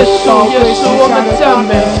哦，耶稣，耶稣，我们赞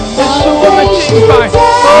美，耶稣，我们敬拜。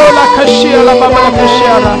哦，拉克西亚拉，爸爸拉克西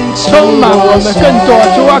亚拉，充满我们更多，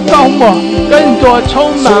主啊，高摩更多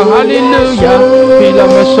充满。哈利路亚！比拉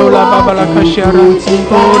巴苏拉，爸爸拉克西亚拉，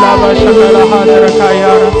哦，拉巴沙卡拉哈德拉卡亚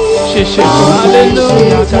拉，谢谢主，哈利路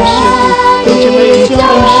亚！感谢主。弟兄姐妹称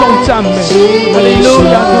颂赞美，哈利路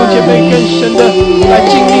亚！弟兄姐妹更深的来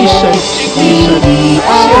经历神，经历神，感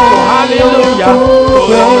谢主，哈利路亚！哦，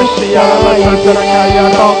拉巴西亚拉巴萨德拉卡亚拉，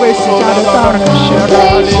宝贵施加的大能，哈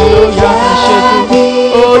利路亚！感谢主，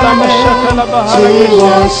哦，拉巴沙卡拉巴哈拉克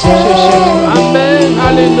西，谢谢主，阿门，哈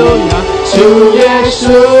利路亚！主耶稣，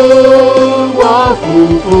我夫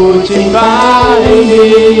妇敬拜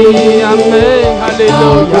你，阿门，哈利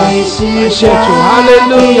路亚！感谢主，哈利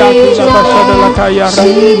路亚！谢谢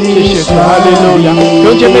主，哈利路亚！弟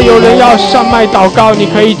兄姐妹，有人要上麦祷告，你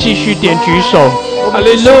可以继续点举手。哈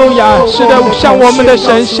利路亚！是的，向我们的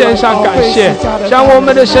神献上感谢，向我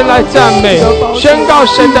们的神来赞美，宣告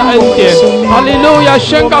神的恩典。哈利路亚！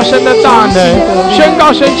宣告神的大能，宣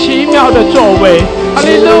告神奇妙的作为。哈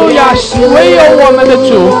利路亚！唯有我们的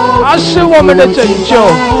主，他是我们的拯救。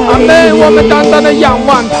阿门！我们单单的仰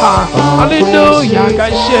望他。哈利路亚！感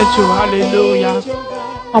谢主，哈利路亚！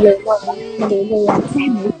哈利路亚，哈利路亚！赞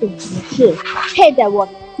美主，你是配得我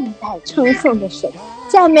们敬拜称颂的神。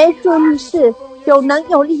赞美主，你是有能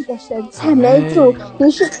有力的神。赞美主，你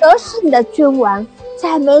是得胜的君王。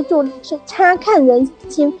赞美主，你是察看人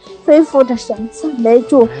心恢复的神。赞美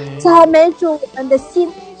主，赞美主，我们的心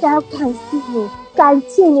要感谢你，感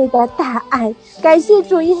谢你的大爱，感谢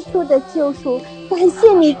主耶稣的救赎，感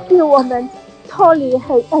谢你替我们脱离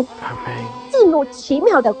黑暗，进入奇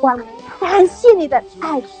妙的光。感谢你的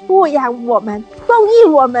爱，牧养我们，供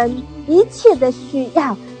应我们一切的需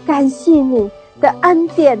要。感谢你的恩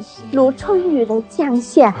典如春雨的降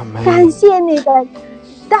下，感谢你的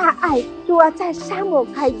大爱，主啊，在沙漠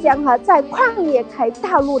开江河，在旷野开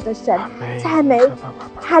道路的神。赞美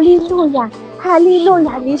哈利路亚，哈利路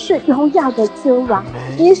亚！你是荣耀的君王，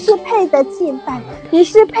你是配得敬拜，你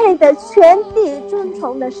是配得全地尊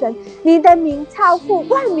崇的神。你的名超乎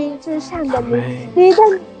万民之上的名，你的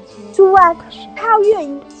主啊，超越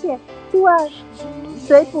一切。主啊，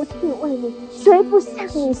谁不敬畏你？谁不向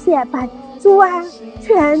你下拜？主啊，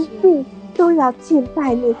全地都要敬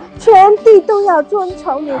拜你，全地都要尊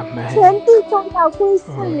崇你，全地都要归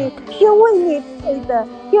向你，因为你配的，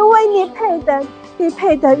因为你配的，你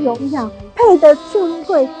配的荣耀，配的尊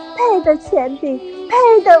贵，配的权柄，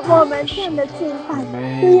配的我们这样的敬拜。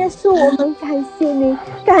耶稣，我们感谢你，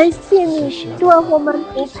感谢你。主啊，我们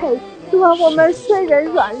不配。主啊，我们虽然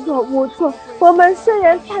软弱无助，我们虽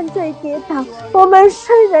然犯罪跌倒，我们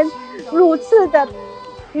虽然如此的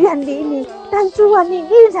远离你，但主啊，你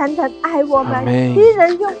依然的爱我们，依然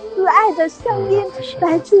用慈爱的声音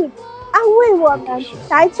来去安慰我们，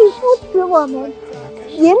来去扶持我们，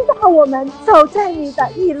引导我们走在你的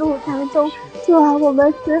义路当中。主啊，我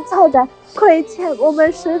们实在的亏欠，我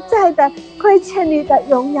们实在的亏欠你的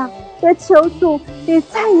荣耀，也求主你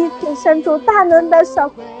再一次伸出大能的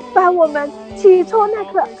手，把我们起初那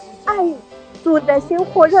颗爱主的心，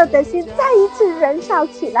火热的心再一次燃烧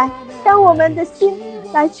起来，让我们的心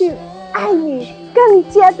来去爱你，更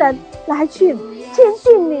加的来去亲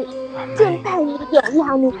近你，敬拜你，荣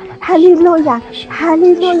耀你。哈利路亚，哈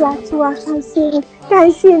利路亚！主啊，感谢你，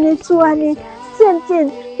感谢你，主啊，你现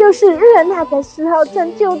今又是热闹的时候，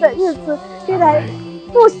拯救的日子，你来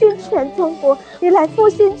复兴全中国，你来复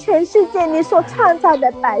兴全世界，你所创造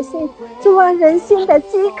的百姓。主啊，人心的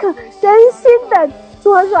饥渴，人心的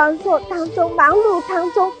软弱当中，忙碌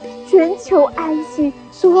当中，寻求安息。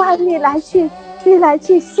主啊，你来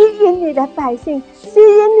去吸引你的百姓，吸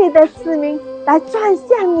引你的子民来转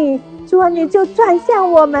向你。主啊，你就转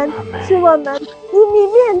向我们，使我们与你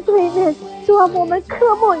面对面。主啊，我们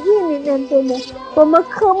渴慕与你面对面，我们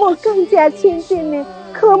渴慕更加亲近你，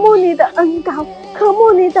渴慕你的恩膏，渴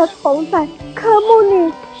慕你的同在，渴慕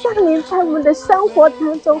你降临在我们的生活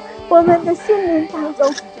当中，我们的心灵当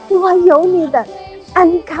中。主啊，有你的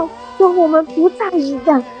恩膏，主啊，我们不再一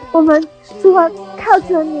样。我们主啊，靠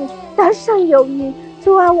着你得胜有余。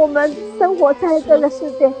主啊，我们生活在这个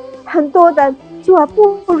世界，很多的主啊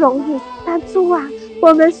不容易，但主啊，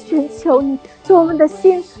我们寻求你，主，我们的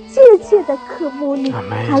心切切的渴慕你。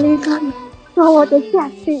哈利路亚！主啊，我的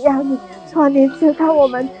家需要你。主啊，你知道我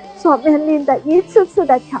们所面临的一次次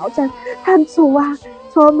的挑战，但主啊，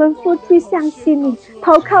主，我们夫妻相信你，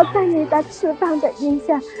投靠在你的翅膀的荫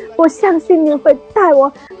下。我相信你会带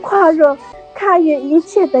我跨越一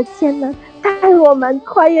切的艰难，带我们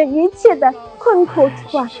跨越一切的困苦。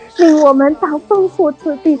主啊，令我们到丰富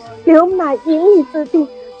之地，流满盈利之地。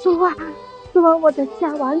主啊，主啊，我的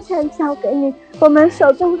家完全交给你，我们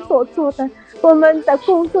手中所做的，我们的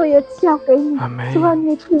工作也交给你。主啊，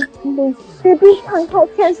你必敞开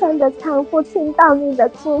天上的窗户，倾倒你的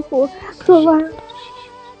祝福。主啊，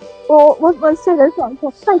我虽然软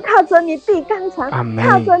弱，但靠着你必刚强，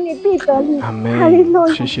靠着你必得力。哈利路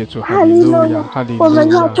亚，谢谢主，哈利路亚，我们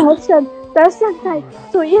要得胜在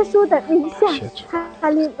主耶稣的名下。哈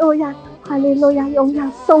利路亚，哈利路亚，荣耀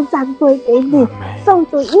颂赞归给你，奉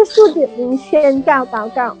主耶稣的名宣告祷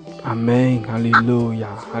告。阿门，哈利路亚，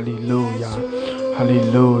哈利路亚，哈利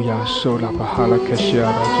路亚，受拉巴哈拉克西亚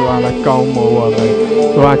的主啊，来高摩我们，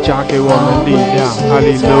主啊，加给我们力量。哈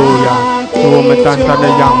利路亚，主，我们单单的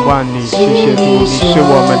仰望你，谢谢主，你是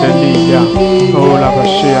我们的力量。哦，拉巴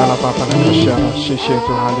西亚拉巴巴拉克西亚，谢谢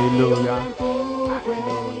主，哈利路亚，哈利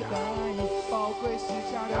路亚，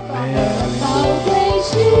阿门，哈利路亚。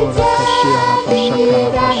哦，拉克西亚拉巴沙卡拉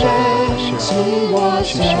巴沙卡拉巴西亚，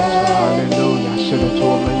谢谢主，哈利路亚，是的主，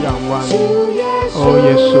我们仰望你。哦，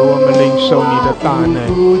耶稣，我们领受你的大能，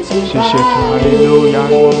谢谢主，哈利路亚，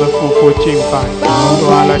我们夫妇敬拜，主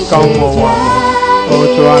啊，来高摩我们。哦，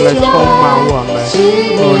主啊，来充满我们。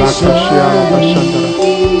哦，拉克西亚拉巴山的拉，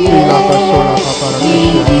伊拉巴索拉巴巴拉克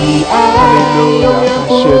西亚，哈利路亚，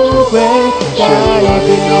感谢主，感谢主，哈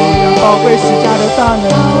利路亚，宝贵施加的大能，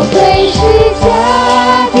宝贵施加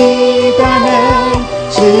的大能，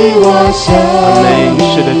是我生命。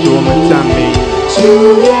是的，主，我们赞美主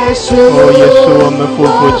耶稣。哦，耶稣，我们夫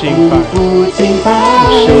妇敬拜，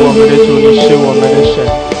你是我们的主，你是我们的神。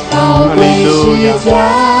哈利路亚，哈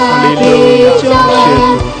利路亚，感谢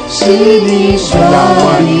主，是你说仰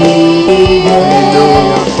望你，哈利路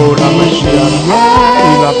亚，哦，拉巴西亚拉，伊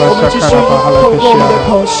拉巴沙卡拉巴哈拉克西亚拉，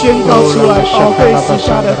口宣告出来宝贵施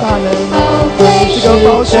加的大能，这个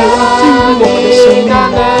宝血要进入我们的生命，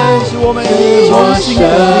使我们重新的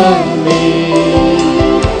命。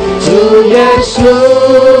主耶稣，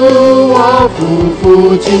我夫妇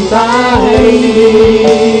敬拜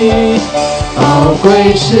你，宝贵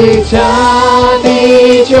施加的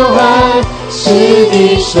救恩，是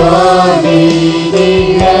你说你的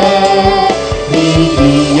约，你的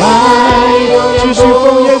爱永远不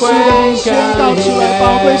会改变。宝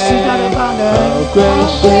贵施加的大能，宝贵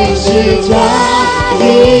施加的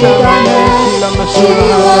大能，是我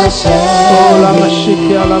生命。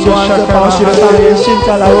主啊，这宝血的大能现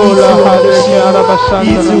在来医治我们的心，医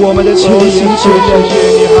治我们的全心全意。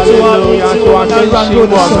主啊，医治我们那软弱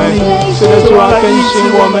的生命，是的，主啊，更新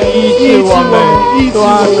我们，医治我们，主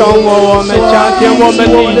啊，高摩我们，加添我们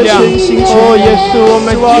力量。哦，耶稣，我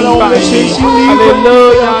们敬拜你，哈利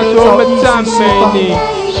路亚，主，我们赞美你。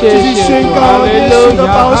谢谢主，哈利路亚，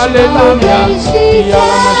哈利路亚，伊亚拉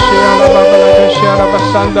玛西亚拉巴巴拉克西亚拉巴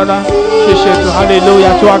山的拉，谢谢主，哈利路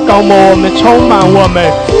亚，主啊，高摩我们，充满我们，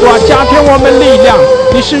主啊，加添我们力量。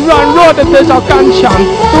你是软弱的得着刚强，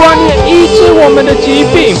主啊，你医治我们的疾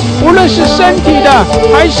病，无论是身体的，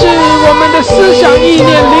还是我们的思想意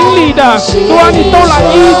念灵里的，主啊，你都来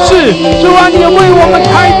医治，主啊，你为我们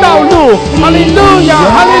开道路，哈利路亚，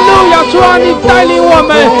哈利路亚，主啊，你带领我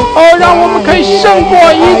们，哦，让我们可以胜胜过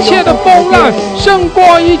一切的风浪，胜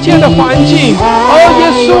过一切的环境。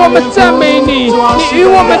耶稣，我们赞美你，你与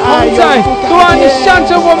我们同在。主啊，你向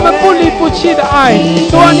着我们不离不弃的爱，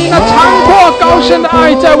主啊，你那长阔高深的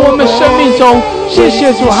爱在我们生命中。谢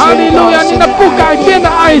谢主，哈利路亚！你那不改变的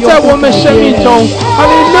爱在我们生命中，哈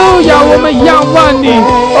利路亚！我们仰望你，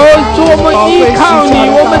主，我们依靠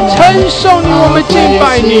你，我们承受你，我们敬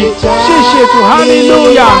拜你。谢谢主，哈利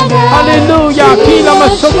路亚，哈利路亚！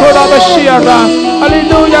哈利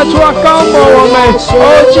路亚！主啊，高摩我们，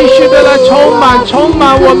继续的来充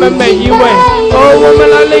满我们每一位，我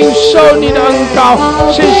们来领受你的恩膏。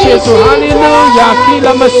谢谢主，哈利路亚！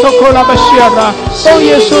奉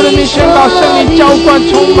耶稣的名宣告，圣灵浇灌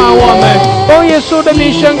充满我们。奉耶稣的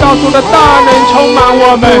名宣告，主的大能充满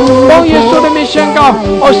我们。奉耶稣的名宣告，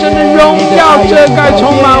神的荣耀遮盖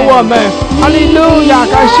充满我们。哈利路亚！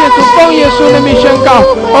感谢主，奉耶稣的名宣告，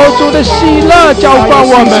主的喜乐浇灌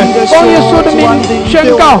我们。奉耶稣的名宣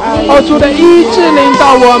告，主的医治领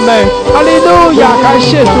导我们。哈利路亚！感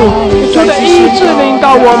谢主，主的医治领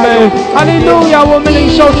导我们。哈利路亚！我们领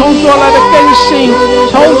受从主来的更新，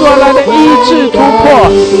从主来的医治突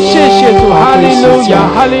破。谢谢主，哈利路亚，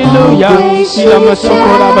哈利路亚，拉玛苏库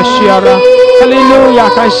拉巴西亚拉，哈利路亚，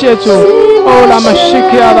感谢主，拉玛西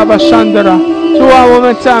克亚拉巴山德拉，主啊，我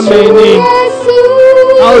们赞美你，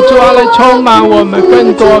主啊，来充满我们，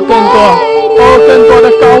更多，更多的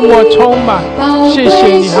高我充满，谢谢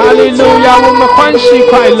你，哈利路亚，我们欢喜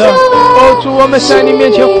快乐，主，我们在你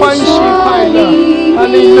面前欢喜快乐。哈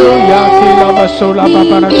利路亚，基拉巴苏拉巴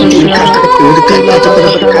巴拉克西亚，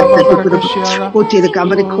我觉得干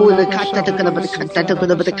嘛的口的看的这个那么的看的这个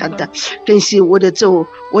那么的看的，感谢我的主，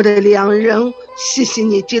我的良人，谢谢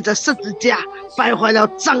你借着十字架败坏了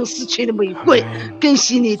张世群的玫瑰，感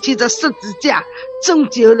谢你借着十字架拯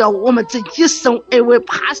救了我们这一生而为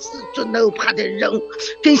怕死做怒怕的人，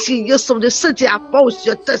感谢耶稣的十架宝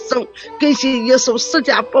血得胜，感谢耶稣十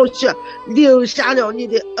架宝血留下了你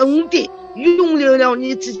的恩典，永留了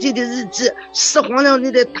你自己的日子，释放了你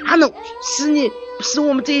的大能，使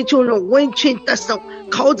我们这一群人完全得胜，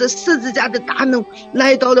靠着十字架的大能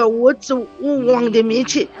来到了我主我王的面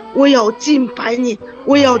前，我要敬拜你，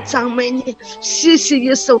我要赞美你，谢谢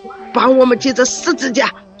耶稣把我们借着十字架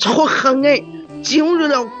从黑暗进入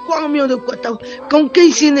了光明的国度，更感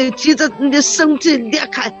谢你借着你的身体裂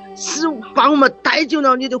开，是把我们带进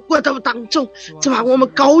了你的国度当中，是把我们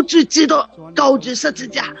高举基督，高举十字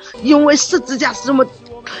架，因为十字架是我们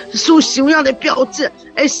属信仰的标志，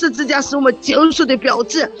而十字架是我们救赎的标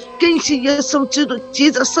志。感谢耶稣基督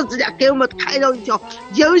借着十字架给我们开了一条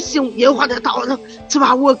有形有化的道路，是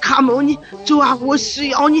吧？我卡慕你，主啊，我需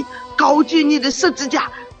要你，高举你的十字架，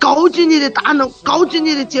高举你的大能，高举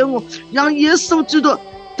你的救恩，让耶稣基督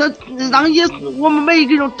让我们每一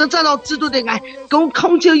个人得到了基督的爱，更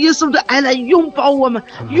恳求耶稣的爱来拥抱我们，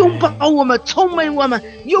拥抱我们，充满我们，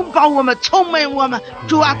拥抱我们，充满我们。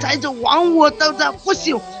主啊，在这万物都在呼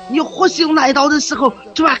吸，你呼吸来到的时候，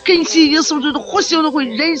主啊，感谢耶稣基督呼吸都会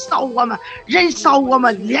燃烧我们，燃烧我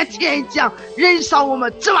们，烈天降，燃烧我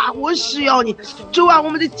们。主啊，我需要你，主啊，我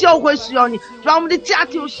们的教会需要你，主啊，我们的家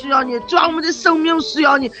庭需要你，主啊，我们的生命需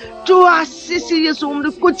要你。主啊，谢谢耶稣，我们的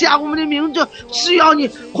国家，我们的民族需要你。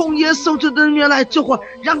红耶稣基督的名来救活，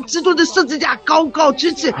让基督的十字架高高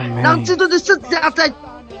举起，让基督的十字架在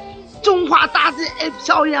中华大地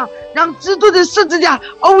飘扬，让基督的十字架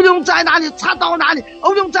欧用在哪里插到哪里，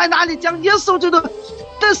欧用在哪里，将耶稣基督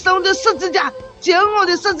得胜的十字架，救我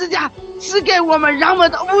的十字架赐给我们，让我们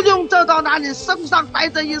的欧用走到哪里，身上带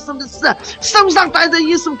着耶稣的死，身上带着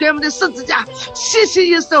耶稣给我们的十字架。谢谢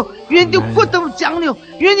耶稣，愿你的国度降临，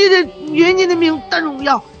愿你的名得荣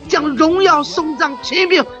耀，将荣耀颂赞权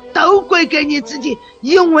柄都归给你自己，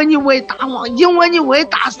因为你为大王，因为你为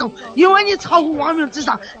大圣，因为你超乎万民之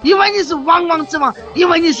上，因为你是万王之王，因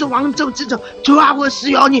为你是王者之主。主啊，我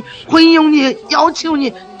需要你，欢迎你，要求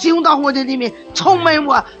你进到我的里面，充满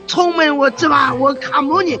我，主啊，我看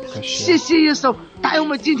慕你。谢谢耶稣，带我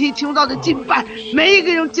们今天听到的敬拜，每一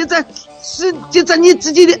个人接着你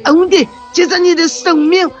自己的恩典，接着你的生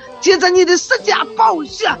命，接着你的十架宝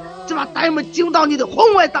血，是吧？带我们进到你的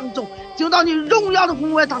宏伟当中，进到你荣耀的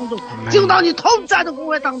宏伟当中，进到你同在的宏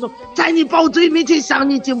伟当中，在你宝座面前向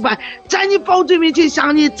你敬拜，在你宝座面前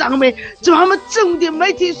向你赞美。主啊，我们真的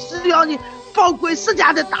每天需要你，宝贵十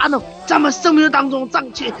架的大能在我们生命当中彰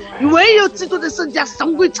显。唯有基督的十架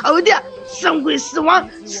胜过仇敌，胜过死亡，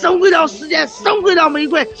胜过了世界，胜过了玫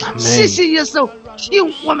瑰。谢谢耶稣，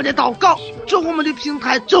听我们的祷告，做我们的平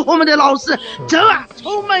台，做我们的老师，主啊，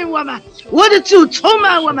充满我们，我的主充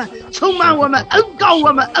满我们，充满我们，恩膏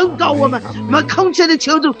我们，恩膏我们。我们恳切的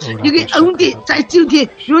求主，你的恩典在今天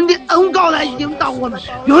用你的恩膏来引导我们，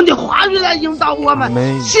用你的话语来引导我们。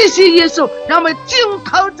谢谢耶稣，让我们尽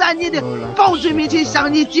头在你的宝座面前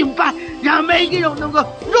向你敬拜，让每个人能够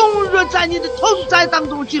融入在你的同在当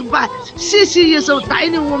中敬拜。谢谢耶稣带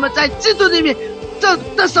领我们在基督里面这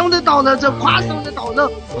得胜的道路，这跨胜的道路，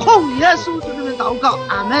奉耶稣基督的祷告，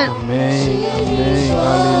阿门。阿门，阿门，哈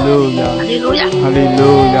利路亚，哈利路亚，哈利路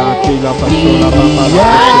亚，基拉巴苏拉巴巴拉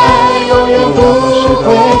巴西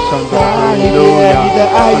达，哈利路亚，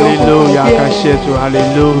哈利路亚，感谢主，哈利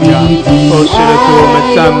路亚。哦，是的，主，我们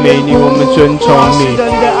赞美你，我们尊崇你。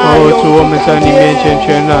哦，主，我们在你面前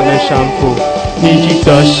全然的降服，你已经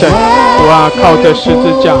得胜。主啊，靠着十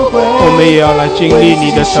字架，我们也要来经历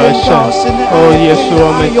你的得胜。哦，耶稣，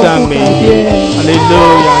我们赞美你，哈利路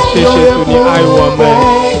亚！谢谢主，你爱我们，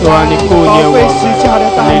主啊，你顾念我们，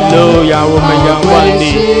哈利路亚！我们仰望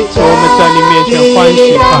你，我们在你面前欢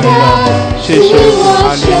喜快乐。谢谢主，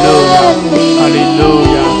哈利路亚，哈利路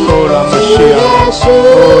亚！哦，拉玛西亚，哦，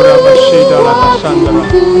拉玛西达拉巴山达拉，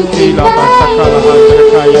伊拉巴萨卡拉哈达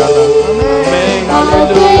卡亚拉，阿门，哈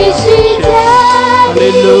利路亚！谢谢。哈利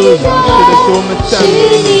路亚！是的，主，我们赞美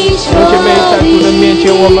你，弟兄姐妹，在主的面前，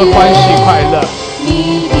我们欢喜快乐。哈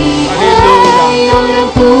利路亚！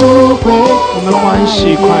我们欢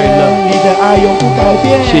喜快乐。你的爱永不改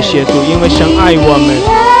变。谢谢主，因为神爱我们。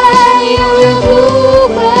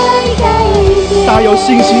大有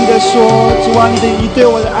信心的说，主啊，你对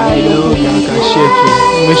我的爱永不改变。感谢主，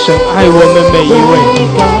因为神爱我们每一位。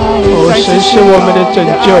哦，神是我们的拯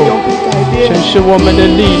救，神是我们的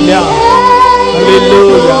力量。哈利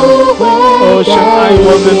路亚！哦，神爱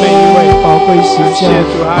我们每一位，宝贵十架，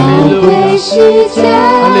哈利路亚，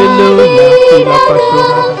哈利路亚，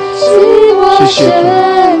谢谢主。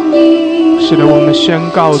是的，我们宣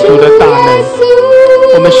告主的大能，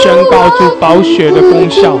我们宣告主宝血的功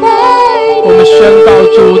效，我们宣告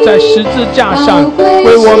主在十字架上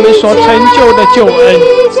为我们所成就的救恩。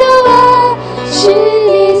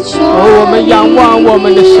哦，我们仰望我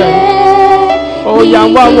们的神。哦，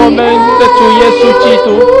仰望我们的主耶稣基督，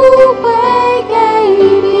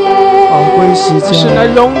宝贵十架，是那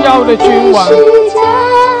荣耀的君王，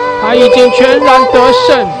他已经全然得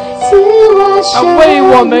胜，他为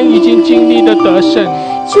我们已经经历了得胜，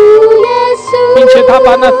并且他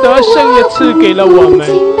把那得胜也赐给了我们。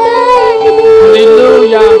哈利路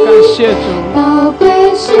亚，感谢主，哈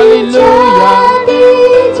利路亚，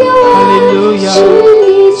哈利路亚，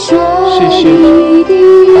谢谢主，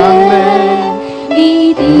阿门。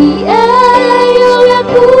你的爱永远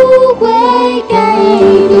不会改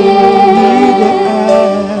变，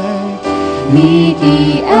你的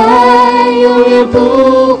爱永远不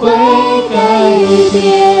会改变，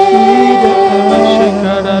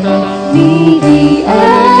你的爱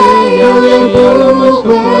永远不会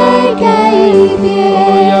改变。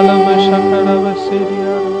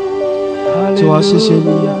主啊，谢谢你，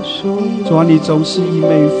主啊，你总是以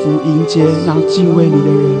美福迎接那敬畏你的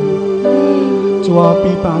人。主啊，必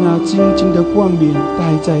把那金金的冠冕戴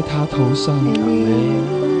在他头上。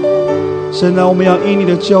神啊，我们要因你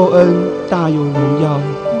的救恩大有荣耀，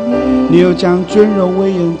你又将尊荣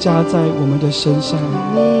威严加在我们的身上。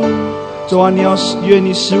主啊，愿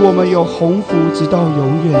你使我们有鸿福直到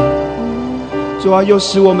永远。主啊，又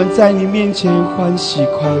使我们在你面前欢喜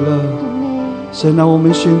快乐。神啊，我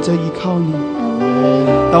们选择依靠你。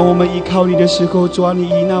当我们依靠你的时候，主啊，你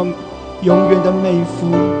以那永远的美福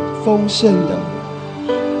丰盛的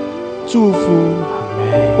祝福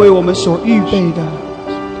为我们所预备的，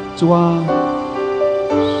主啊，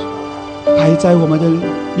摆在我们的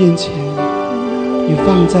面前，也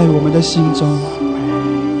放在我们的心中。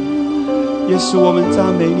耶稣，我们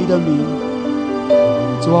赞美你的名，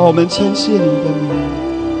主啊，我们称谢你的名。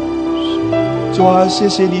主啊，谢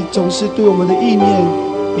谢你总是对我们的意念，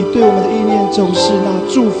你对我们的意念总是那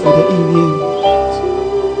祝福的意念。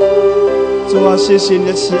主啊，谢谢你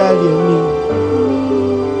的慈爱怜悯。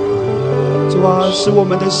主啊，使我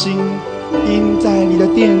们的心因在你的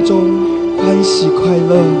殿中欢喜快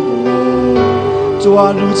乐。主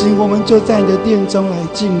啊，如今我们就在你的殿中来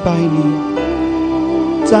敬拜你，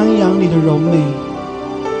瞻仰你的荣美。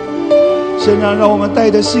神啊，让我们带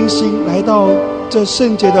着信心来到这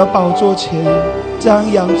圣洁的宝座前，瞻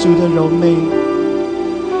仰主的荣美。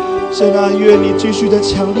神啊，愿你继续的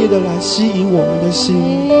强烈的来吸引我们的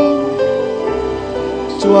心。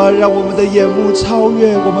主啊，让我们的眼目超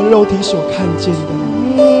越我们肉体所看见的。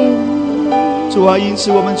主啊，因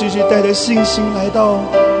此我们继续带着信心来到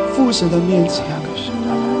父神的面前。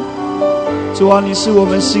主啊，你是我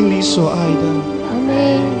们心里所爱的，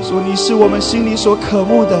主，你是我们心里所渴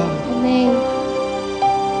慕的。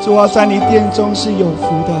主啊，在你殿中是有福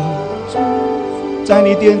的，在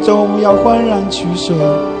你殿中我们要欢然取水。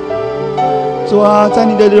主啊，在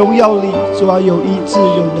你的荣耀里，主啊，有医治，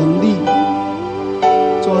有能力。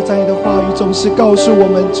主啊，在你的话语总是告诉我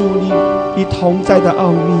们，主你同在的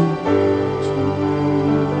奥秘。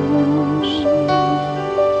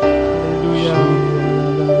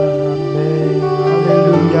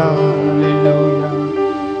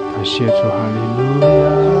感谢主，哈利路亚！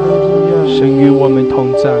神与我们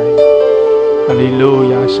同在，哈利路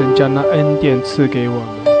亚！神将那恩典赐给我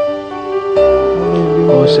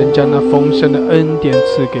们，神将那丰盛的恩典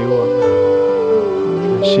赐给我们。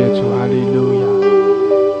感谢主，哈利路亚，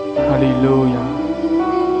哈利路亚！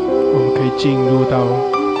我们可以进入到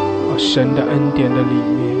神的恩典的里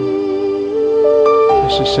面，这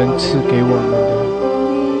是神赐给我们的。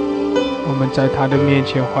我们在他的面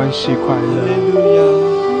前欢喜快乐，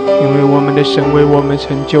因为我们的神为我们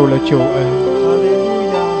成就了救恩，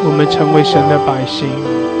我们成为神的百姓，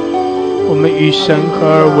我们与神合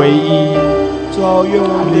而为一。主啊，愿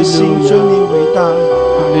我们的心尊你为大，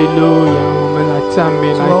哈利路亚！我们来赞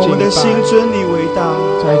美，来敬拜。我们的心尊你为大，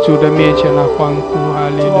在主的面前来欢呼，哈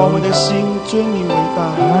利路亚！我们的心尊你为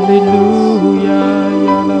大，哈利路亚！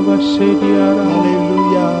亚拉巴西迪亚拉，哈利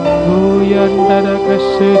路亚！乌亚达达卡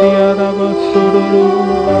西迪亚拉巴苏鲁鲁，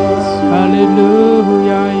哈利路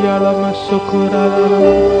亚！亚拉马苏库拉拉拉，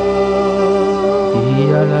伊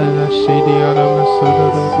亚拉拉西迪亚拉马苏鲁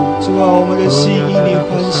鲁。主啊，我们的心因你欢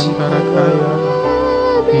喜快乐。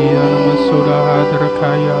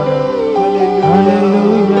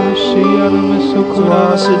主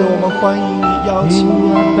啊，是的，我们欢迎你，邀请你。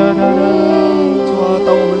主啊，当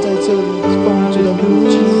我们在这里奉主的名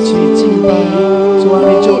聚集敬拜，主啊，你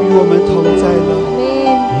就与我们同在了。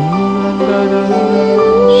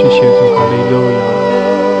谢谢主，哈利路亚！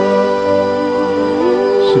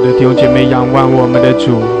是的，弟兄姐妹，仰望我们的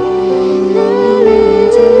主，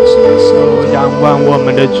仰望我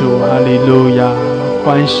们的主，哈利路亚！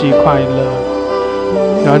欢喜快乐，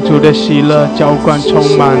让主的喜乐浇灌充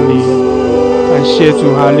满你。感谢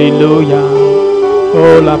主，哈利路亚！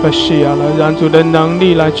哦，拉巴西亚了，让主的能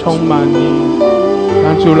力来充满你，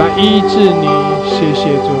让主来医治你。谢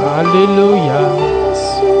谢主，哈利路亚！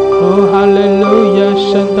哦，哈利路亚！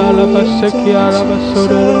圣达拉巴塞基亚拉巴苏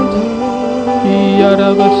德罗，伊亚拉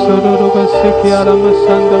巴苏德罗巴塞基亚拉巴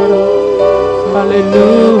桑达罗，哈利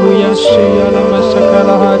路亚！西亚拉马萨卡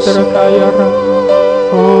拉哈德拉卡亚拉。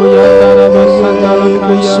Oh ya daraba sandala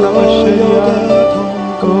kaya raba sheria,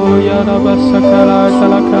 oh ya raba sakala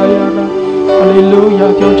sala kaya ra， 哈利路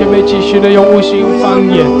亚！弟兄姐妹，继续的用无形方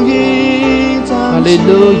言，哈利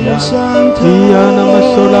路亚！伊呀那么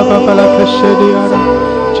苏拉巴巴拉克谢利亚拉，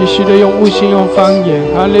继续的用无形用方言，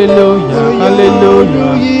哈利路亚，哈利路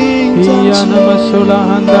亚！伊呀那么苏拉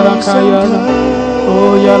汉达拉卡亚拉，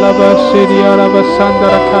哦呀拉巴谢利亚拉巴桑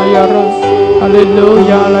达拉卡亚拉。哈利路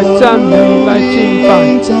亚，来赞美，来敬拜。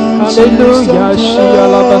哈利路亚，西亚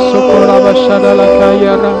拉巴苏库拉巴沙达拉卡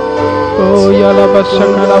亚拉，哦亚拉巴沙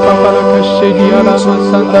卡拉巴巴拉卡西迪亚拉马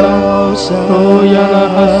桑达拉，哦亚拉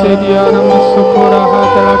哈西迪亚拉马苏库拉哈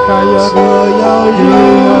达拉卡亚拉，哦亚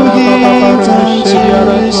拉巴巴巴拉西迪亚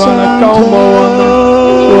拉，主啊来高摩我们，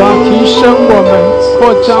主啊提升我们，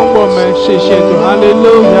扩张我们，谢谢主，哈利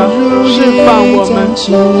路亚，释放我们，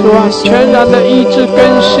主啊全然的医治更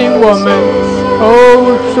新我们。哦，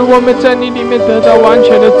使我们在你里面得到完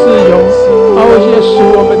全的自由。哦，也使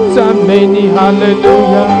我们赞美你，哈利路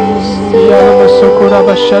亚！亚拉马苏库拉巴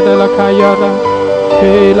沙德拉卡亚拉，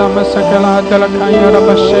嘿拉马萨卡拉德拉卡亚拉巴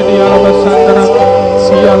谢利亚拉巴桑德拉，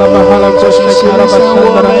亚拉巴哈拉古斯卡拉巴桑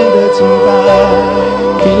德拉，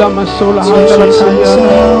伊拉马苏拉哈德拉卡亚拉，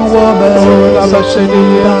哦拉巴谢利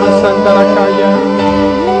亚马桑德拉卡亚。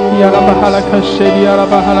亚拉巴哈拉卡谢利亚拉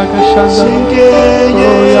巴哈拉卡山达，哦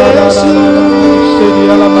亚拉拉谢利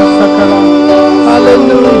亚拉巴萨卡拉，哈利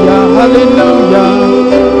路亚，哈利路亚，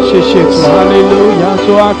谢谢主，哈利路亚，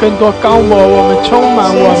主啊，更多高摩我们，充满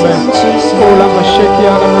我们，哦拉巴谢利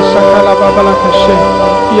亚拉巴萨卡拉巴巴拉卡谢，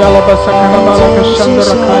亚拉巴萨卡拉巴拉卡山达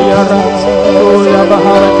拉卡亚拉，哦亚巴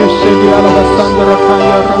哈拉卡谢利亚拉巴桑达拉卡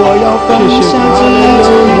亚拉，谢谢主，哈利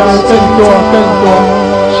路亚，更多更多。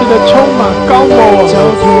是的，充满高摩我们，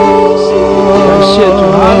感谢主，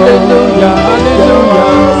哈利路亚，哈利路亚！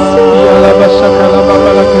亚拉巴萨卡拉巴巴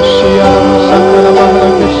拉克西亚拉巴萨卡拉巴巴拉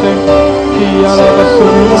克西，亚拉巴苏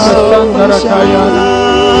里巴桑达拉卡亚拉，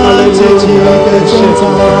自己的挣扎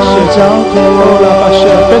交托，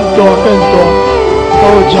更多更多，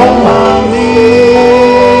充满你，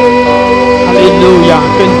哈利路亚，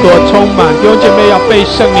更多充满，弟兄姐妹要被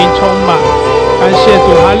圣灵充满。感谢主，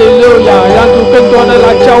哈利路亚，让主更多的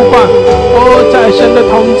来浇灌，在神的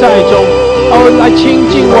同在中，来亲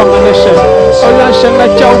近我们的神，让神来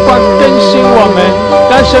浇灌更新我们，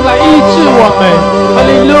让神来医治我们，哈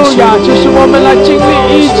利路亚，就是我们来经历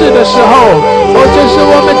医治的时候，这是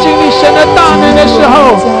我们经历神的大能的时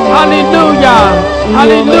候，哈利路亚，哈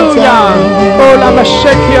利路亚，拉玛谢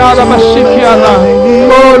基亚拉玛西基亚拉，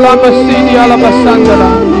拉玛西迪亚拉玛桑德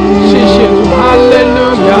拉，谢谢主，哈利路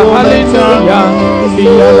亚，哈利路亚。Dia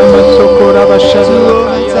lama sokora bashadala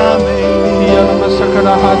kaya, dia lama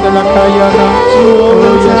sakara hadala kaya na. Oh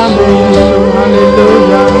Yesu Yesu,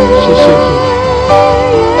 Hallelujah. 谢谢主，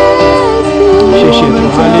谢谢主，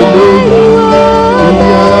哈利路亚。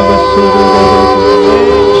Dia lama sokora,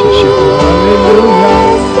 谢谢主，哈利路亚。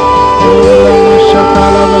Dia lama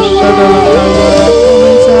sakara bashadala kaya,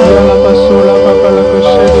 dia lama sola babala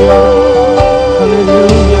kushedia.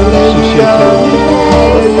 Hallelujah. 谢谢主，哈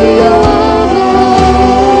利路亚。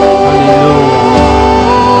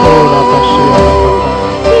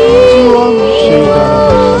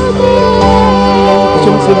兄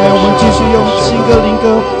姊妹，我们继续用新歌灵歌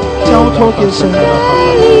交托给神，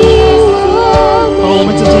把我们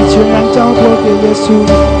自己全然交托给耶稣。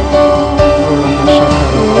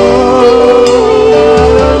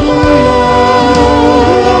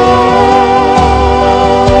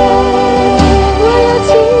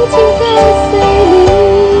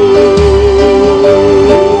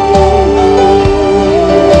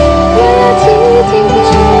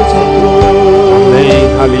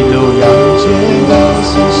哈利路亚，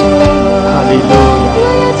哈利路亚，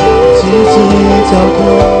自己交托。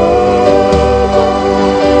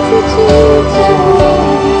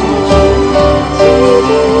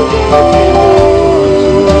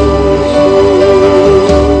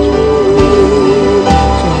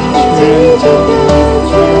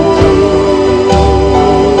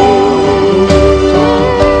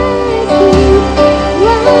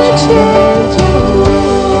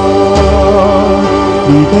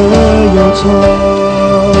主，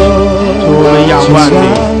我们仰望你。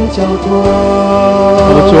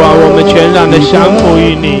主啊，我们全然的降服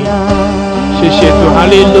于你。谢谢主，哈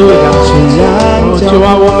利路亚。主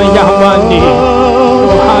啊，我们仰望你。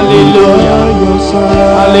哈利路亚，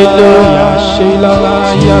哈利路亚，西拉拉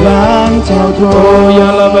亚拉，亚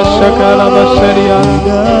拉巴沙卡拉巴沙利亚。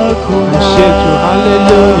感谢主，哈利路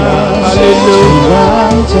亚，哈利路亚，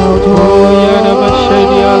亚拉巴沙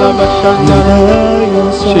利亚拉巴沙达。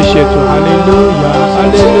谢谢主，哈利路亚，哈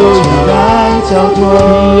利路亚，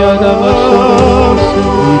亚拉巴沙哈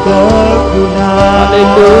利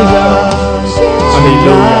路亚，哈利路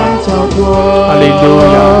亚，哈利路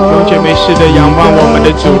亚，用姐妹式的仰望我们的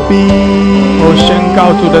主，宣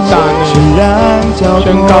告主的大能，宣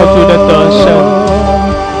告主的得胜，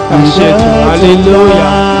感谢主，哈利路亚，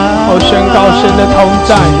宣告神的同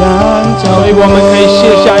在，所以我们可以卸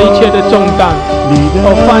下一切的重担，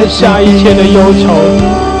放下一切的忧愁，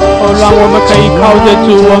让我们可以靠着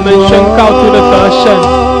主，我们宣告主的得胜，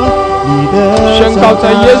宣告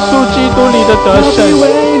在耶稣基督里的得胜。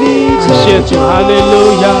感谢主，哈利路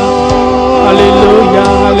亚，哈利路亚，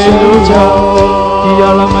哈利路亚。亚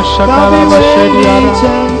拉玛沙卡拉巴谢利亚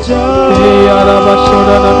拉，亚拉巴苏拉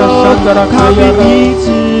那个桑德拉卡亚拉，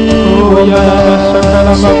亚拉巴沙卡拉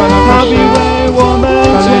巴巴那个谢，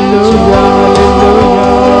哈利路亚，哈利路亚。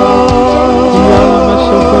亚拉玛苏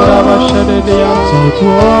卡拉巴谢利亚，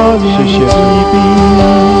谢谢。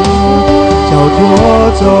交托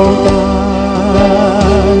重担，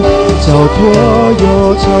交托忧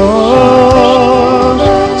愁，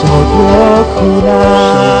交托苦难，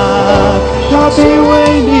他必为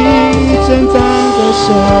你征战的神，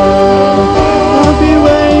他必为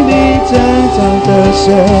你征战的神，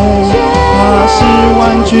他是万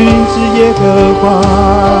军之耶和华，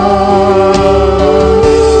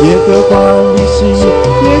耶和华你是，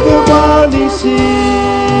耶和华你是，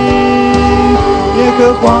耶和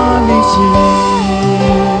华你是，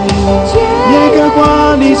耶和华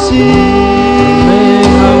你是。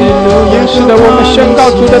是的，我们宣告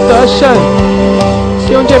主的得胜，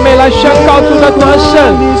弟兄姐妹来宣告主的得胜。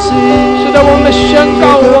是的，我们宣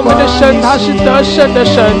告我们的神，他是得胜的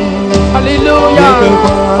神。哈利路亚！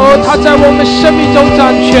他在我们生命中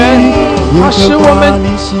掌权，他使我们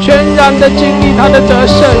全然的经历他的得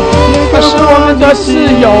胜，他使我们得自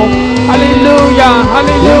由。哈利路亚，哈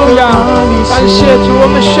利路亚！感谢主，我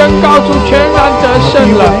们宣告主全然得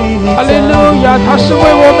胜了。哈利路亚，他是为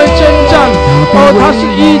我们征战。他是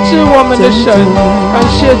医治我们的神。感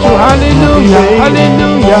谢主，哈利路亚，哈利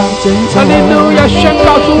路亚，哈利路亚！宣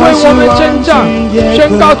告主为我们征战，宣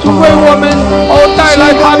告主为我们带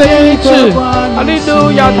来他的医治。哈利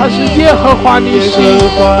路亚，他是耶和华尼西。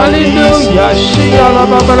哈利路亚，是呀啦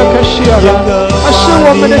巴巴拉克西呀啦，他是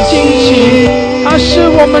我们的旌旗，他是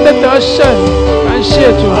我们的得胜。感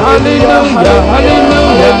谢主，哈利路亚，哈利路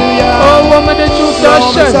亚！我们的主得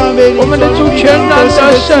胜，我们的主全然得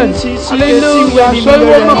胜。哈利路亚，所以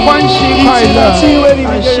我们欢喜快乐。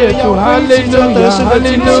感谢主，哈利路亚，哈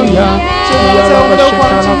利路亚！在我们的环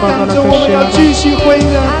境当中，我们要继续回应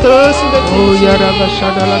得胜的自己。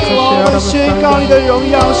我们宣告你的荣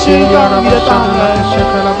耀，宣告你的大能。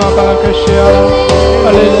哈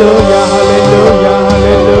利路亚，哈利路亚，哈利路亚！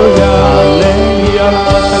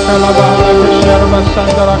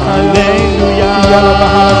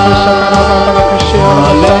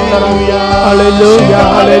哈利路亚，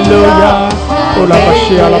哈利路亚！乌拉巴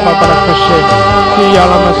西亚拉巴巴拉克西，伊亚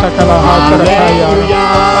拉马萨卡拉哈萨拉卡亚，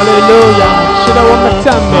哈利路亚！是的，我们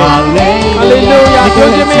赞美，哈利路亚！弟兄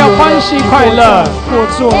姐妹要欢喜快乐，过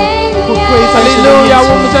错不归。哈利路亚！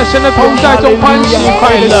我们在神的同在中欢喜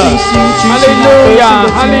快乐，哈利路亚，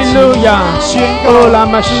哈利路亚！乌拉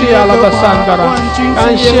马西亚拉巴桑达拉，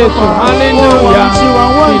感谢主，哈利路亚！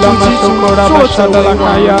伊拉马苏库拉巴萨达拉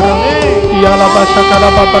卡亚，伊亚拉巴萨卡拉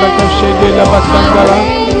巴巴拉克西迪拉巴桑达拉。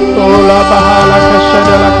哦拉巴哈拉克西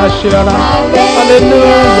达拉卡西亚拉，哈利路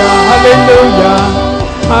亚，哈利路亚，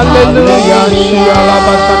哈利路亚！西亚拉巴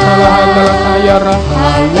萨卡拉哈达拉卡亚拉，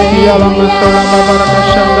伊亚拉马苏拉巴巴拉克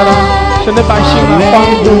西达拉，神的百姓来欢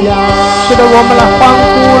呼，是的，我们来欢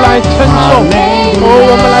呼，来称颂，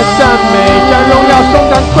我们来赞美，将荣耀颂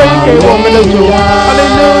赞归给我们的主，哈利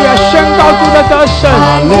路亚！宣告主的得胜，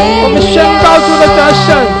我们宣告主的得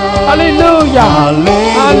胜。哈利路亚，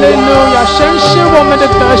哈利路亚！神是我们的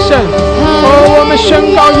得胜，我们宣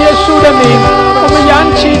告耶稣的名，我们扬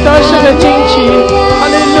起得胜的旌旗。哈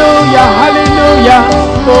利路亚，哈利路亚，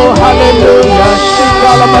哈利路亚！西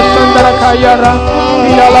亚拉巴桑达拉卡亚拉，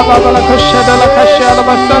伊亚拉巴巴拉克西达拉卡西亚拉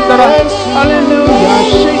巴桑达拉，哈利路亚！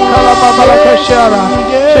西卡拉巴巴拉克西亚拉，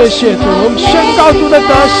谢谢主，我们宣告主的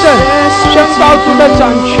得胜，宣告主的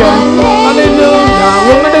掌权。哈利路亚，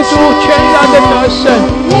我们的主全然的得胜。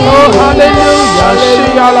哈利路亚，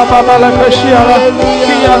西亚拉巴巴拉克西亚拉，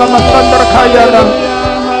伊亚拉马桑达拉卡亚拉，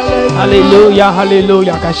哈利路亚，哈利路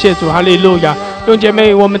亚！感谢主，哈利路亚！弟兄姐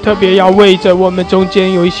妹，我们特别要为着我们中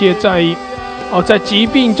间有一些在疾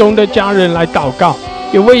病中的家人来祷告，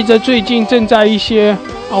也为着最近正在一些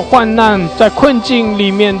患难、在困境里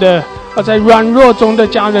面的在软弱中的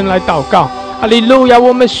家人来祷告。哈利路亚！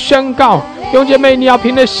我们宣告，弟兄姐妹，你要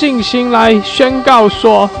凭着信心来宣告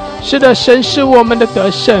说：是的，神是我们的得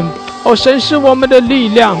胜，神是我们的力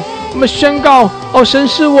量。我们宣告，神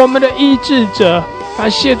是我们的医治者。感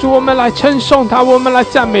谢主，我们来称颂他，我们来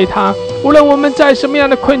赞美他。无论我们在什么样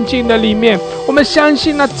的困境的里面，我们相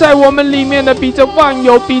信在我们里面的比这万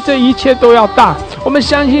有，比这一切都要大。我们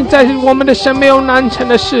相信在我们的神没有难成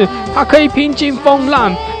的事，他可以平静风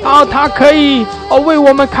浪，然后他可以为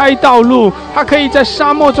我们开道路，他可以在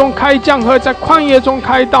沙漠中开江河，在旷野中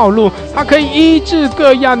开道路，他可以医治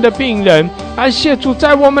各样的病人。感谢主，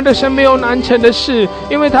在我们的神没有难成的事，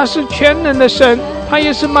因为他是全能的神，他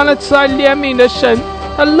也是满了慈爱怜悯的神，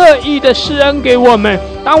他乐意的施恩给我们。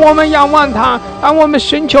当我们仰望他，当我们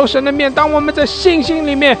寻求神的面，当我们在信心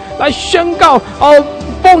里面来宣告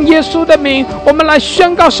奉耶稣的名，我们来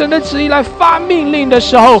宣告神的旨意，来发命令的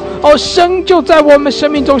时候，神就在我们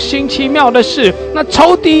生命中行奇妙的事。那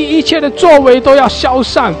仇敌一切的作为都要消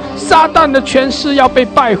散，撒旦的权势要被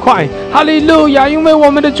败坏。哈利路亚！因为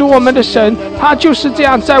我们的主，我们的神，他就是这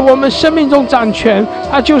样在我们生命中掌权，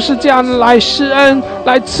他就是这样来施恩，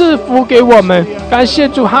来赐福给我们。感谢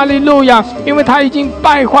主，哈利路亚！因为他已经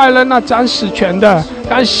败坏了那掌死权的。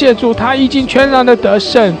感谢主，他已经全然的得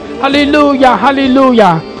胜。哈利路亚，哈利路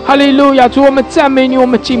亚，哈利路亚！主，我们赞美你，我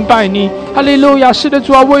们敬拜你。哈利路亚！是的，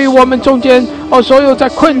主啊，为我们中间所有在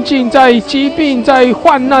困境、在疾病、在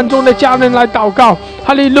患难中的家人来祷告。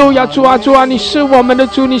哈利路亚！主啊，主啊，你是我们的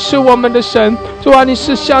主，你是我们的神。主啊，你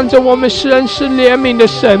是向着我们施恩、施怜悯的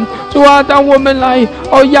神。主啊，当我们来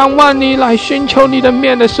仰望你、来寻求你的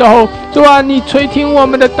面的时候，主啊，你垂听我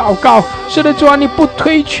们的祷告。是的，主啊，你不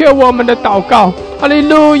推却我们的祷告。哈利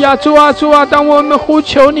路亚！主啊，主啊，当我们呼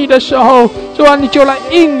求你的时候，主啊，你就来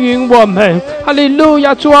应允我们。哈利路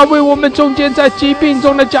亚！主啊，为我们中间在疾病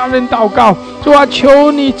中的家人祷告。主啊，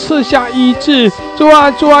求你赐下医治，主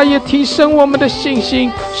啊，也提升我们的信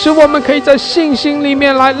心，使我们可以在信心里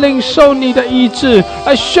面来领受你的医治，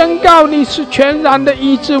来宣告你是全然的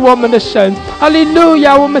医治我们的神。哈利路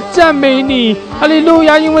亚，我们赞美你，哈利路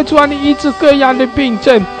亚，因为主啊，你医治各样的病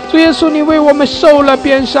症，主耶稣，你为我们受了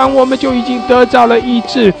鞭伤，我们就已经得着了医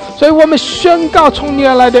治，所以我们宣告从你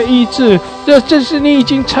而来的医治，这是你已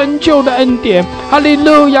经成就的恩典。哈利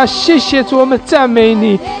路亚，谢谢主，我们赞美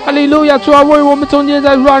你。哈利路亚，主啊，为我们中间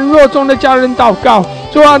在软弱中的家人祷告，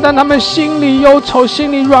主啊，当他们心里忧愁、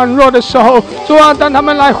心里软弱的时候，主啊，当他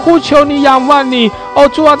们来呼求你、仰望你，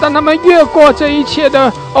主啊，当他们越过这一切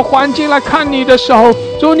的环境来看你的时候，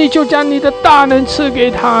主，你就将你的大能赐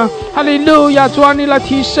给他。哈利路亚，主啊，你来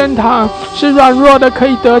提升他，是软弱的可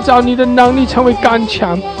以得着你的能力，成为刚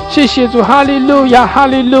强。谢谢主，哈利路亚，哈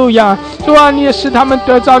利路亚，主啊，你也使他们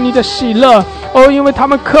得着你的喜乐，因为他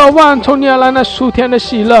们渴望从你而来那属天的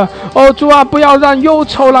喜乐。主啊，不要让忧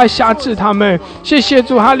愁来辖制他们。谢谢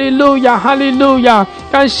主，哈利路亚，哈利路亚，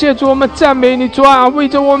感谢主，我们赞美你。主啊，为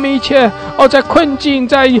着我们一切在困境、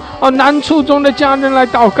在难处中的家人来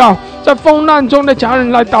祷告，在风浪中的家人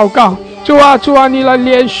来祷告。主啊，主啊，你来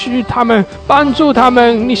怜恤他们，帮助他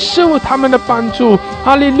们，你是他们的帮助。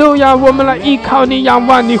哈利路亚，我们来依靠你，仰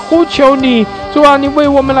望你，呼求你。主啊，你为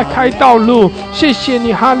我们来开道路，谢谢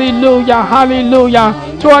你，哈利路亚，哈利路亚。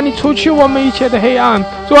主啊，你除去我们一切的黑暗，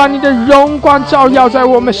主啊，你的荣光照耀在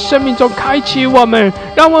我们生命中，开启我们，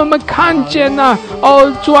让我们看见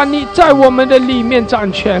主啊，你在我们的里面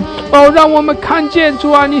掌权，让我们看见，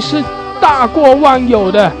主啊，你是大过万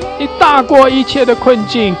有的，你大过一切的困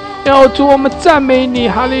境。主，我们赞美你，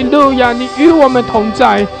哈利路亚，你与我们同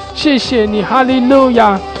在，谢谢你，哈利路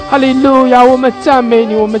亚，哈利路亚，我们赞美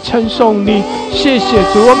你，我们称颂你，谢谢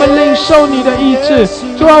主，我们领受你的医治，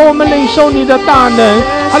主啊，我们领受你的大能，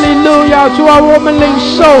哈利路亚，主啊，我们领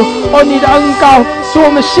受你的恩膏，主，我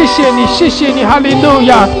们谢谢你，谢谢你，哈利路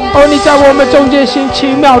亚，你在我们中间行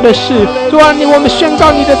奇妙的事，主啊，我们宣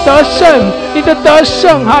告你的得胜，你的得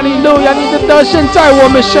胜，哈利路亚，你的得胜在我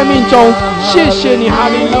们生命中，谢谢你，哈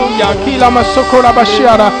利路亚，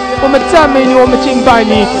我们赞美你，我们敬拜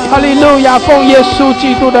你，哈利路亚，奉耶稣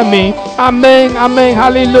基督的名，阿们，阿们，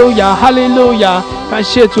哈利路亚，哈利路亚，感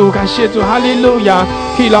谢主，感谢主，哈利路亚，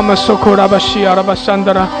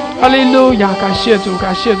哈利路亚，感谢主，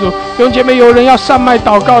感谢主。弟兄姐妹，有人要上麦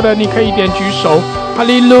祷告的，你可以点举手。哈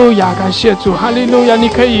利路亚，感谢主，哈利路亚，你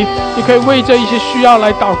可以为这一些需要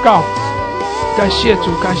来祷告。感谢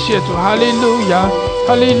主，感谢主，哈利路亚，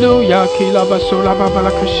哈利路亚，哈利路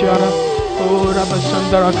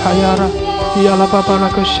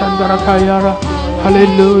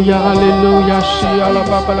亚，哈利路亚，西亚拉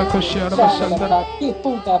巴巴拉克西亚拉巴山达拉，地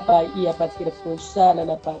库嘎巴伊亚巴提的菩萨拉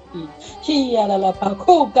拉巴蒂，西亚拉拉巴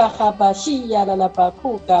库嘎哈巴，西亚拉拉巴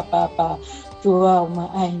库嘎巴巴。主啊，我们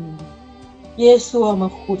爱你，耶稣，我们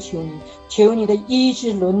呼求你，求你的医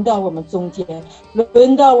治轮到我们中间，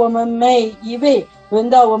轮到我们每一位，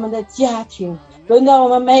轮到我们的家庭，轮到我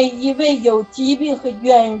们每一位有疾病和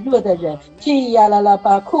软弱的人。西亚拉拉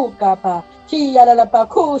巴库嘎巴。西呀啦啦巴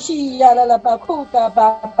库，西呀啦啦巴库嘎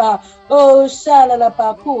巴巴，沙啦啦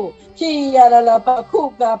巴库，西呀啦啦巴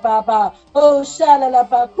库嘎巴巴，沙啦啦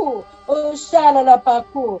巴库，沙啦啦巴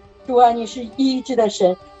库。主啊，你是医治的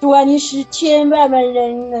神，主啊，你使千万万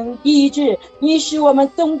人能医治，你使我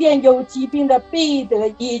们中间有疾病的必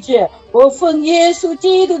得医治。我奉耶稣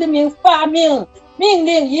基督的名发命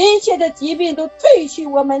令一切的疾病都退去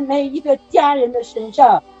我们每一个家人的身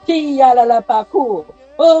上。西呀啦啦巴库。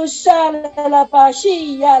沙啦啦巴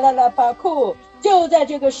西呀啦啦巴库，就在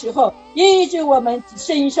这个时候医治我们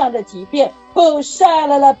身上的疾病。沙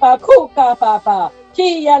啦啦巴库嘎巴巴，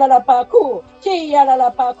西呀啦啦巴库，西呀啦啦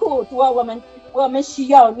巴库。主啊，我们需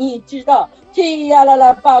要你知道。西呀啦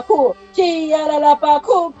啦巴库，西呀啦啦巴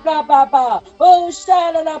库嘎巴巴，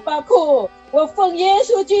沙啦啦巴库。我奉耶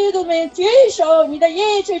稣基督的名举手，你的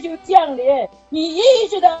医治就降临，你医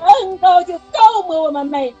治的恩膏就高抹我们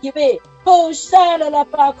每一位。沙啦啦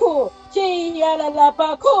巴库，西呀啦啦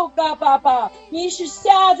巴库嘎巴巴，你是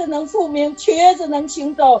瞎子能复明，瘸子能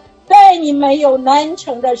行走，在你没有难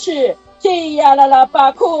成的事。西呀啦啦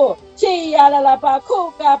巴库，西呀啦啦巴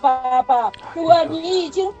库嘎巴巴。主啊，你已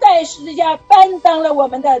经在十字架担当了我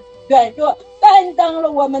们的软弱，担当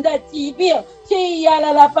了我们的疾病。西呀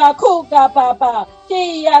啦啦巴库嘎巴巴，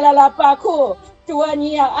西呀啦啦巴库。主啊，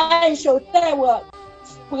你要按手在我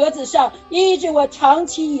脖子上，医治我长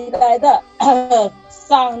期以来的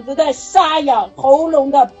嗓子的沙哑，喉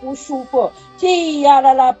咙的不舒服。西呀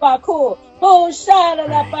啦啦巴库，沙啦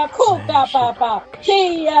啦巴库嘎巴巴，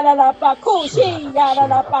西呀啦啦巴库，西呀啦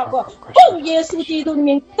啦巴库。奉耶稣基督的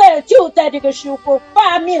名，就在这个时候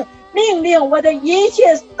发命命令我的一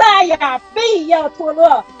切撒亚必要脱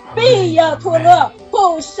落，必要脱落。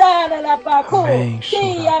后杀了拉巴库，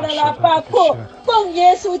这样的拉巴库，奉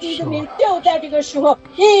耶稣基督的名，就在这个时候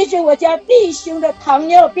医治我家弟兄的糖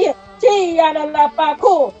尿病，这样的拉巴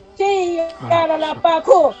库，这样的拉巴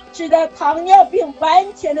库，使得糖尿病完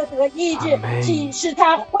全的得医治，使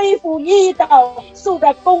他恢复胰岛素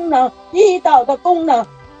的功能，胰岛的功能。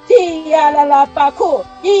这样的拉巴库，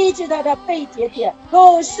医治他的肺结节，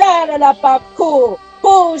后杀了拉巴库。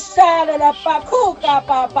哦，杀了拉巴库嘎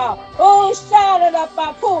巴巴！哦，杀了拉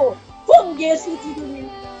巴库！奉耶稣基督名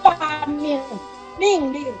发命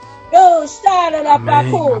令，哦，杀了拉巴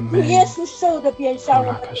库！主耶稣受的鞭伤，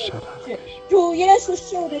我们得医治；主耶稣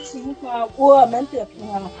受的刑罚，我们得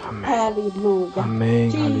平安。哈利路亚！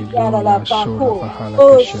杀了拉巴库！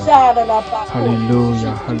哦，杀了拉巴库！哈利路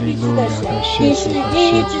亚！哈利路亚！你是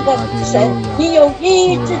医治的神，你有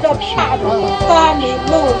医治的大能。哈利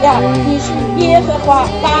路亚！你是耶和华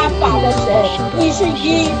拉法的神，你是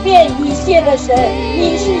以便以谢的神，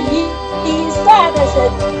你是以撒的神，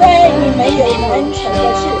在你没有难成的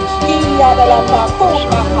事。利亚的拉巴库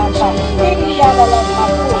巴哈巴，利亚的拉巴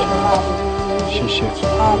库巴。谢谢主，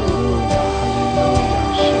哈利路亚，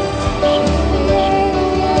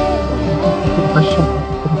哈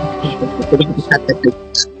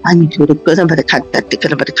利路亚。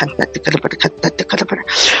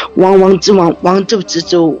王王之王，王主之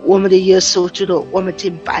主，我们的耶稣基督，我们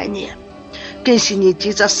敬拜你，感谢你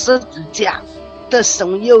借着十字架得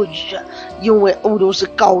胜有余，因为无论是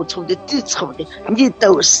高处的低处的，你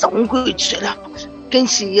都送回去了。感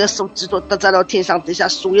谢耶稣基督得在了天上地下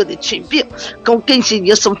所有的权柄，更感谢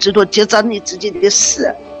耶稣基督借着你自己的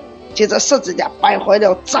死，借着十字架败坏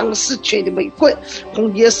了掌死权的玫瑰，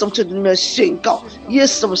从耶稣基督里面宣告，耶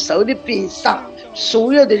稣受的鞭伤，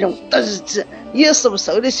所有的人得医治；耶稣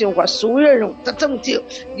受的刑罚，所有人得拯救；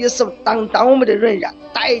耶稣担当我们的软弱，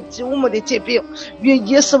代替我们的疾病。愿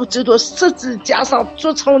耶稣基督十字架上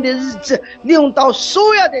做成的日子领到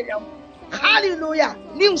所有的人。哈利路亚！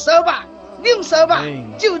领受吧，领受吧，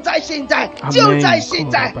就在现在，就在现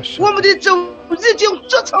在，我们的主已经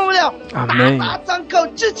做成了。大大张口，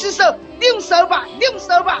举起手，领受吧，领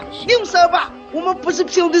受吧，领受吧。我们不是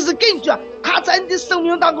凭的是感觉，他在你的生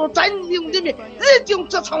命当中，在你里面已经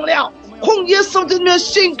做成了。红耶稣里面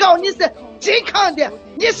宣告，你是健康的，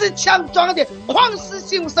你是强壮的，旷世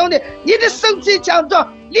兴盛的，你的身体强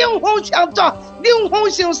壮，灵魂强壮，灵魂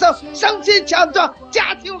兴盛，身体强壮，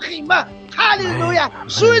家庭美满。哈利路亚！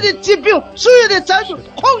所有的疾病，所有的灾难，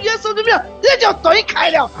红耶稣里面已经断开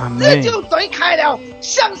了，已经断开了。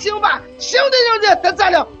相信吧，信的人就得着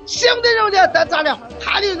了，信的人就得着了。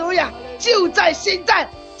哈利路亚！就在现在，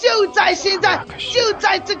就在现在，就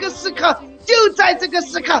在这个时刻，就在这个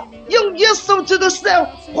时刻，用耶稣基督神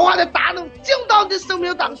话的大能进到你的生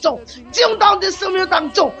命当中，进到你的生命当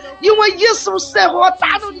中。因为耶稣神话大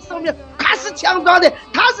能的生命，他是强壮的，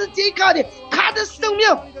他是健康的，他的生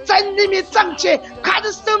命在里面掌权，他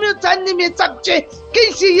的生命在里面掌权。感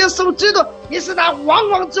谢耶稣基督，你是那王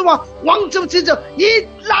王之王，王中之主，你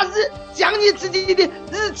那日将你自己的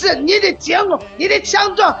日子，你的骄傲，你的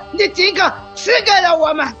强壮，你的健康赐给了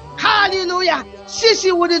我们。哈利路亚！谢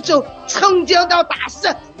谢我的主，成就到大事。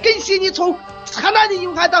感谢你从艰难的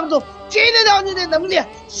云海当中建立了你的能力，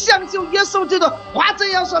相信耶稣基督话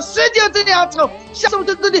这样说，事就这样成。相信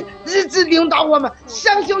基督的日子领导我们，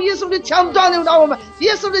相信耶稣的强壮领导我们，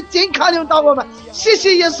耶稣的健康领导我们。谢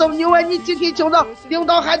谢耶稣，因为你今天求到领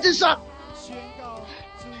导孩子说，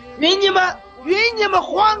愿你们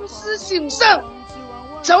皇室兴盛，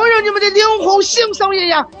正如你们的灵魂兴盛一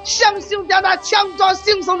样，相信将那强壮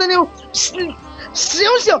兴盛的灵星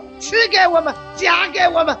星赐给我们，加给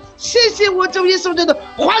我们。谢谢我主耶稣基督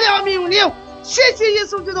发了命令，谢谢耶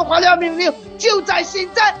稣基督发了命令，就在现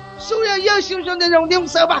在，所有有信心的人领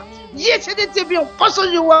受吧。一切的疾病不属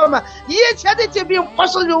于我们，一切的疾病不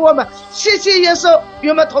属于我们。谢谢耶稣，与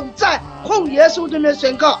我们同在，奉耶稣的名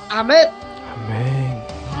宣告，阿门，阿门。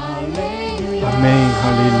阿门，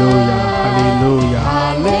哈利路亚，哈利路亚，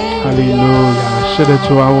哈利路亚。是的，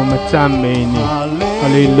主啊，我们赞美你，哈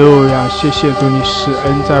利路亚。谢谢主，你施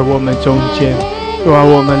恩在我们中间，主啊，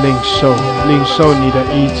我们领受你的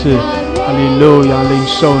医治，哈利路亚，领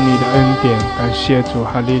受你的恩典。感谢主，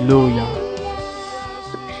哈利路亚。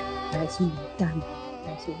感谢你，赞美，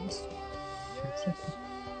感谢耶稣，感谢主，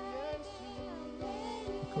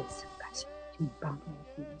感谢你帮助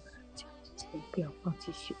我们讲之前不要放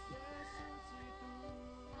弃学习。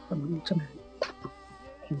我们这么大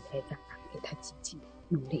平台在哪给他积极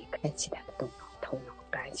努力开启他的头脑，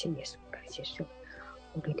感谢耶稣，感谢神。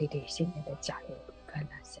我对现在的家人感恩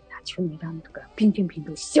神，他求你让这个病菌病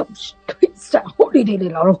毒消失退散，后里的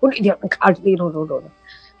老人后里的卡着的了，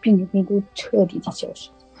病菌病毒彻底的消失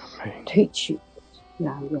退去，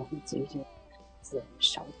让我们这些自然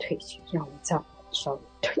稍微退去，让我们脏稍微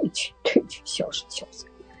退去消失。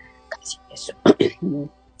感谢耶稣，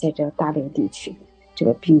在这大连地区这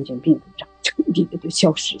个病菌病毒上彻底的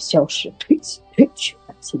消失退去，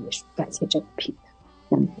感谢耶稣，感谢这个平台，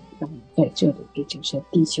让我们在这里给这些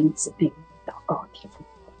弟兄姊妹祷告，天父，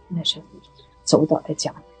那是你走到的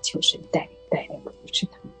家人，求神带领扶持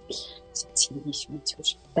他们，请弟兄求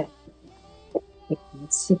神带领，给他们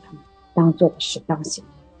赐他们当做的适当行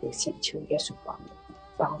为，就先求耶稣帮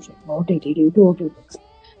助我对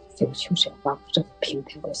就求神帮助这个平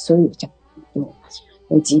台的所有家人，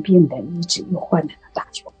有疾病的医治，有患难的大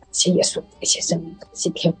救，感谢耶稣，感谢生命，感谢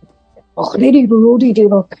天父，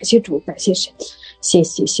感谢主，感谢神，谢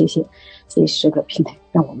谢这个平台，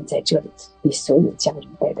让我们在这里为所有家人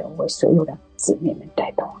带到，为所有的姊妹们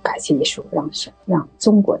带到，感谢耶稣，让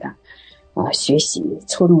中国的学习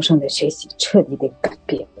初中生的学习彻底的改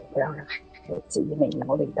变，不让孩子因为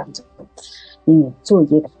劳累当中，因为作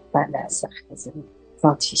业的烦难使孩子们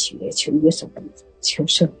放弃学业，求耶稣帮助，求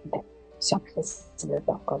圣灵带向孩子的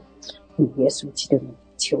祷告，以耶稣基督的名，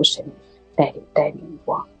求神带领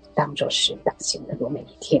我当作是当行的每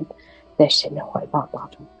一天，在神的怀抱当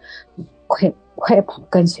中，快跑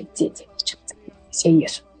跟随姐姐的成长，感谢耶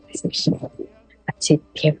稣，感谢神，感谢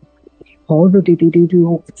天父。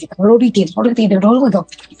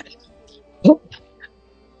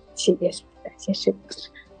谢耶稣，感谢神，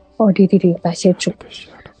感谢主，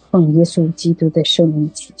奉耶稣基督的圣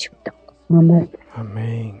名祈求祷告，阿门，阿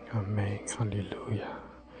门，阿门，哈利路亚，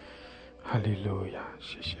哈利路亚，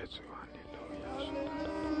谢谢主，哈利路亚，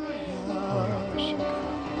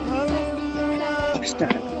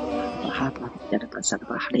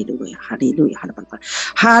哈利路亚，哈利路亚，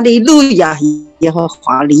哈利路亚，耶和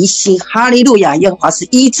华离心，哈利路亚，耶和华是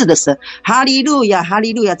医治的神，哈利路亚，哈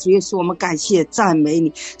利路亚，主耶稣，我们感谢赞美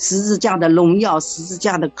你，十字架的荣耀，十字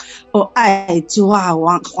架的爱，主啊，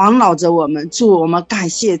环绕着我们，主，我们感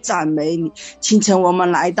谢赞美你。清晨我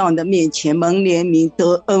们来到你的面前，蒙怜悯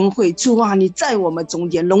得恩惠，主啊，你在我们中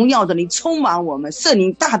间，荣耀的你充满我们，圣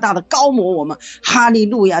灵大大的高摩我们，哈利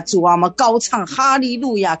路亚，主啊，我们高唱哈利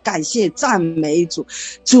路亚，感谢赞美主，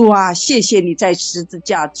主啊，谢谢你在十字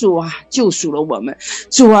架，主啊，救赎了我们，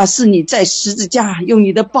主啊，是你在十字架用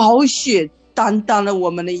你的宝血担当了我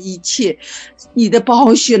们的一切，你的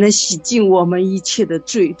宝血能洗净我们一切的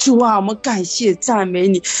罪，主啊，我们感谢赞美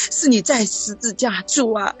你，是你在十字架，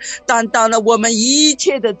主啊，担当了我们一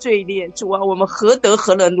切的罪孽，主啊，我们何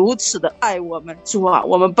能如此的爱我们，主啊，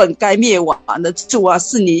我们本该灭亡的，主啊，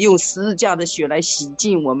是你用十字架的血来洗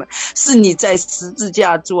净我们，是你在十字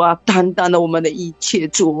架，主啊，担当了我们的一切，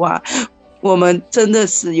主啊，我们真的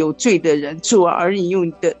是有罪的人，主啊，而你用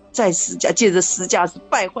你的在十字架，借着十字架是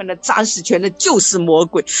败坏了掌死权的就是魔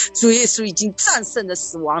鬼，主耶稣已经战胜了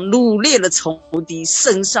死亡，掳掠了仇敌，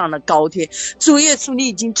升上了高天，主耶稣，你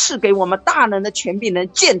已经赐给我们大能的权柄，能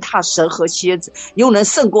践踏蛇和蝎子，又能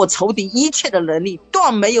胜过仇敌一切的能力，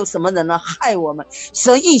断没有什么人能害我们。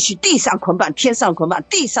神应许地上捆绑，天上捆绑，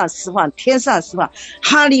地上释放，天上释放，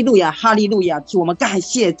哈利路亚，哈利路亚，主，我们感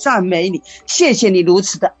谢赞美你，谢谢你如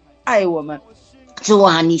此的爱我们，主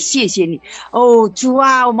啊，你谢谢你哦，主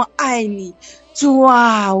啊，我们爱你，主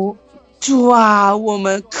啊，我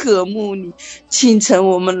们渴慕你，清晨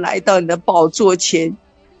我们来到你的宝座前，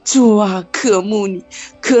主啊，渴慕你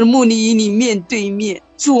与你面对面，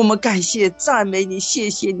主，我们感谢赞美你，谢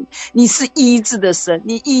谢你，你是医治的神，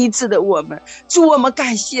你医治的我们，主，我们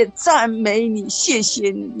感谢赞美你，谢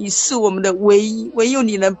谢你，你是我们的唯一，唯有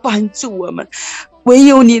你能帮助我们，唯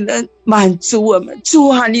有你能满足我们，主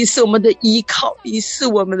啊，你是我们的依靠，你是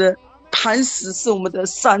我们的磐石，是我们的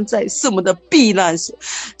山寨，是我们的避难所，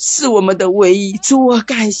是我们的唯一，主啊，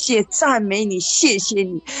感谢赞美你，谢谢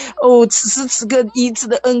你哦，此时此刻医治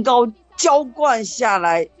的恩膏浇灌下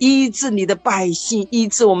来，医治你的百姓，医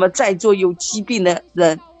治我们在座有疾病的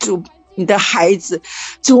人，主，你的孩子，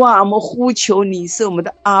主啊，我们呼求你，是我们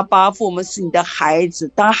的阿爸父，我们是你的孩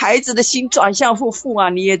子，当孩子的心转向父啊，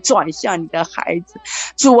你也转向你的孩子，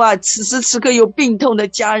主啊，此时此刻有病痛的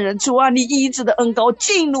家人，主啊，你医治的恩膏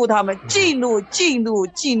进入他们，进入，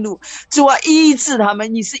主啊，医治他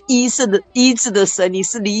们，你是医治的神，你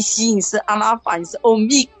是尼西，你是阿拉法，你是欧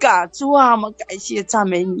米伽，主啊，我们感谢赞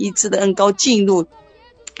美你，医治的恩膏进入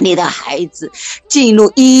你的孩子进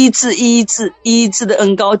入医治的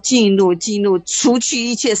恩膏，进入除去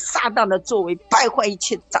一切撒旦的作为，败坏一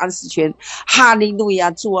切掌死权。哈利路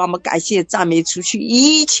亚！主啊，我们感谢赞美，除去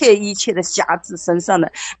一切的瑕疵身上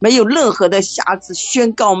的，没有任何的瑕疵，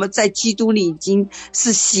宣告我们在基督里已经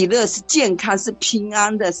是喜乐，是健康，是平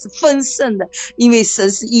安的，是丰盛的，因为神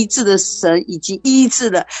是医治的神，已经医治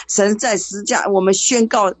了。神在十字架，我们宣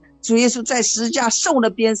告主耶稣在十字架受了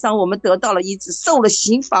鞭伤，我们得到了医治；受了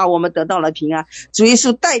刑罚，我们得到了平安。主耶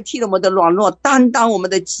稣代替了我们的软弱，担当我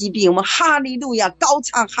们的疾病。我们哈利路亚，高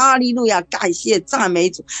唱哈利路亚，感谢赞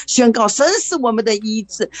美主，宣告神是我们的医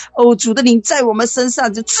治。主的灵在我们身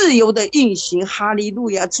上就自由的运行。哈利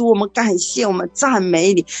路亚，主，我们感谢，我们赞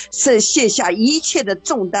美你，卸下一切的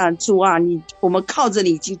重担。主啊，我们靠着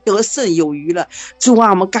你已经得胜有余了。主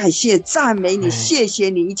啊，我们感谢赞美你，谢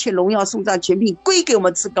谢你，一切荣耀颂赞权柄归给我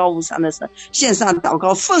们至高无上的神。献上祷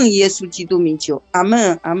告，奉耶稣基督名求，阿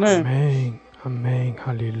们，阿们，阿们，阿们，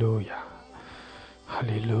哈利路亚，哈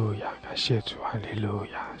利路亚，感谢主，哈利路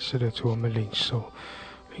亚。是的，主，我们领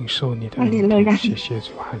受你的恩典，谢谢主，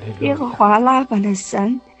哈利路亚。耶和华拉法的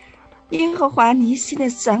神，耶和华尼西的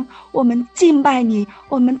神，我们敬拜你，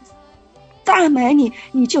我们赞美你，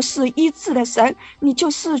你就是医治的神，你就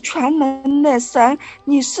是全能的神，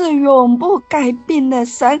你是永不改变的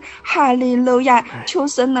神。哈利路亚！求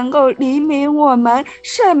神能够怜悯我们，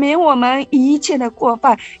赦免我们一切的过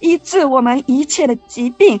犯，医治我们一切的疾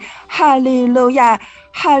病。哈利路亚！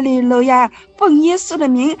哈利路亚！奉耶稣的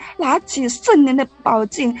名，拿起圣灵的宝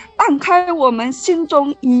镜，荡开我们心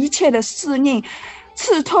中一切的思念，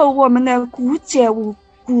刺透我们的骨节骨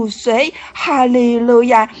髓。哈利路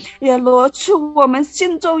亚！也挪出我们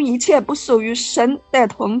心中一切不属于神的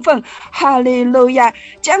同分。哈利路亚！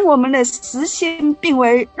将我们的实心变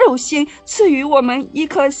为肉心，赐予我们一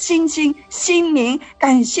颗新心心灵。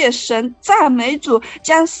感谢神，赞美主，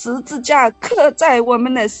将十字架刻在我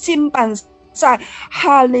们的心板上。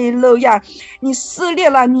哈利路亚！你撕裂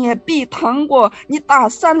了，你也必疼我；你打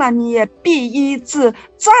伤了，你也必医治。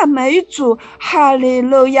赞美主！哈利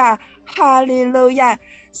路亚！哈利路亚！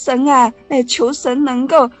神啊，求神能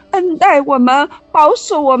够恩待我们，保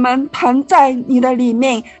守我们，躺在你的里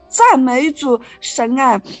面。赞美主！神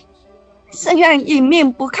啊，神愿掩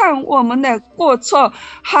面不看我们的过错。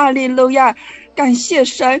哈利路亚！感谢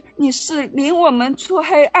神，你是领我们出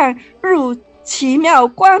黑暗入奇妙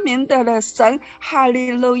光明的神。哈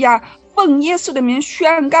利路亚！奉耶稣的名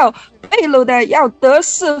宣告，被掳的要得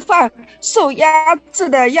释放，受压制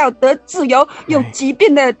的要得自由，有疾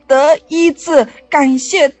病的得医治。感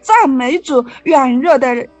谢赞美主，软弱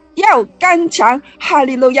的要刚强。哈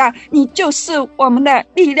利路亚！你就是我们的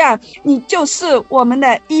力量，你就是我们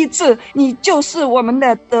的医治，你就是我们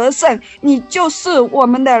的得胜，你就是我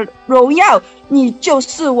们的荣耀，你就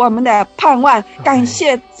是我们的盼望。感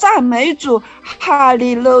谢赞美主！哈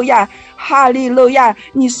利路亚！哈利路亚！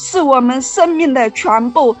你是我们生命的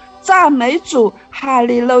全部。赞美主！哈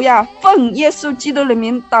利路亚！奉耶稣基督的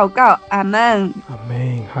名祷告，阿们，阿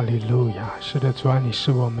们，哈利路亚！是的，主啊，你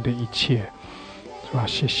是我们的一切，主啊，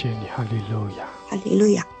谢谢你，哈利路亚，哈利路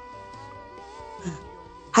亚，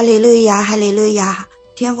哈利路亚，哈利路亚！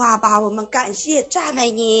天父阿爸，我们感谢赞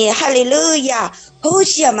美你，哈利路亚！好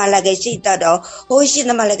谢嘛那个谁的都，好谢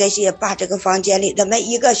那么那个谁把这个房间里的每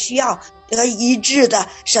一个需要这个医治的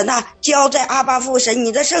神啊，交在阿爸父神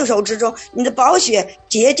你的圣手之中，你的宝血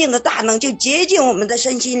洁净的大能就洁净我们的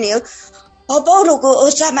身心灵。保罗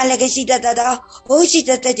哥萨玛那个西的我西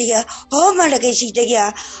的这个好嘛那个西这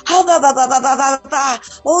个好爸，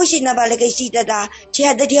我西那把那个西的亲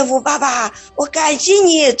爱的天父爸爸，我感谢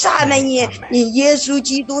你，赞美你，你耶稣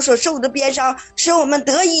基督所受的鞭伤使我们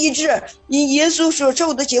得医治，你耶稣所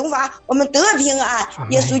受的刑罚我们得平安，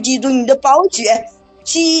耶稣基督你的宝血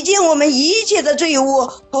洗净我们一切的罪污，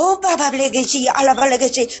爸爸那个西阿拉巴那个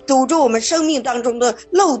西堵住我们生命当中的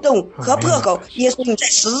漏洞和破口。耶稣你在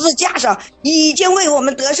十字架上已经为我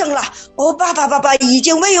们得胜了，爸已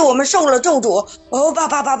经为我们受了咒诅，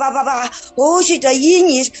爸，我许得以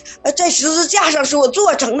你在十字架上所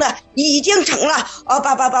做成的已经成了，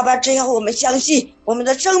爸，只要我们相信我们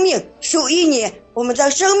的生命属于你，我们的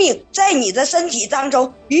生命在你的身体当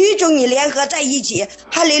中与主你联合在一起。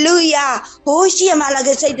哈利路亚！谢嘛那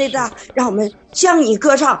个谁的，让我们向你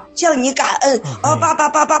歌唱，向你感恩。爸，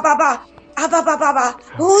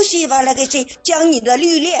谢嘛那个谁，将你的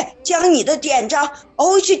律列，将你的典章，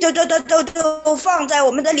许都放在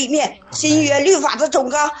我们的里面。新约律法的总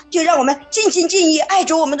纲，就让我们尽心尽意爱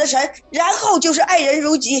主我们的神，然后就是爱人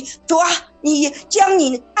如己。主啊，你将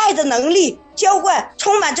你爱的能力浇灌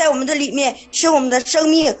充满在我们的里面，使我们的生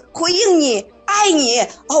命回应你爱你，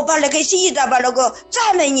哦，把那个西的把那个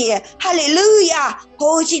赞美你，哈利路亚，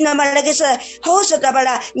哦，西那么那个是，哦是的吧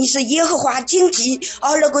啦，你是耶和华荆棘，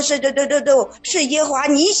哦那个是是耶和华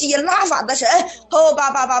尼西拉法的神，哦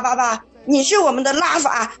爸，你是我们的拉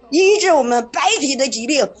法，医治我们白体的疾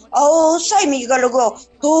病，哦塞米个那个，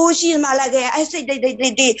哦西嘛那个哎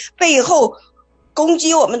对背后攻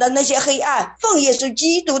击我们的那些黑暗，奉耶稣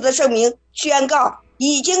基督的圣名宣告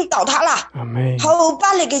已经倒塌了。阿门。好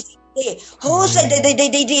把那个哦是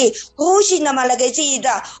对，哦是那么那个记的，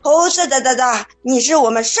哦是的，你是我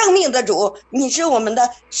们生命的主，你是我们的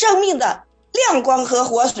生命的亮光和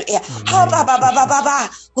活水。好爸，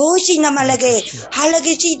哦是那么那个还那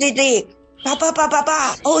个记对，爸，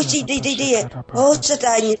哦是对，哦是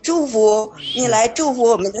的，你祝福，你来祝福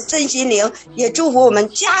我们的身心灵，也祝福我们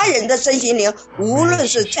家人的身心灵，无论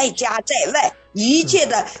是在家在外。一切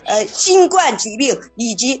的新冠疾病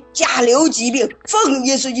以及甲流疾病，奉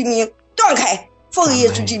耶稣之名断开，奉耶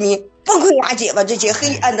稣之名崩溃瓦解吧这些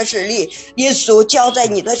黑暗的势力。耶稣交在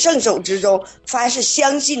你的圣手之中，凡是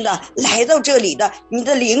相信的来到这里的，你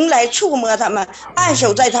的灵来触摸他们，按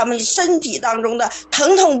手在他们身体当中的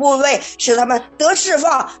疼痛部位，使他们得释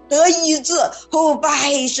放得医治。哦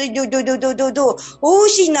拜是嘟，哦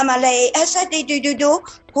信那么嘞哎塞对，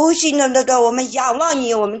呼吸的那个，我们仰望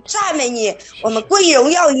你，我们赞美你，我们归荣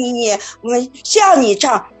耀于你，我们向你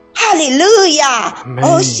唱哈利路亚。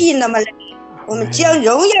哦，信那么，我们将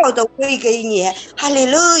荣耀都归给你，哈利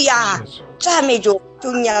路亚，赞美主，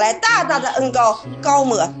祝你来大大的恩膏高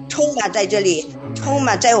抹，充满在这里，充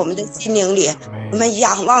满在我们的心灵里。我们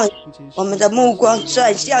仰望，我们的目光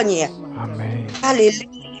转向你，哈利路亚，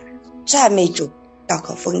赞美主，祷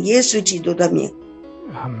告奉耶稣基督的名。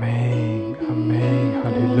阿门，哈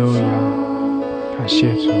利路亚，感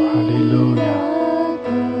谢主，哈利路亚，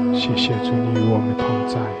谢谢主你与我们同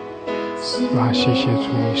在，主啊，谢谢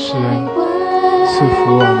主你施恩赐福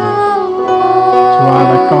我们，主啊，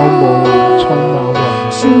来高摩我们，充满我们，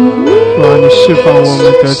主啊，你释放我们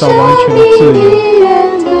得到完全的自由，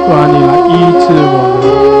主啊，你来医治我们，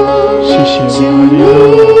谢谢主，哈利路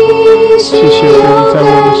亚，谢谢主你在我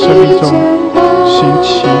们生命中行奇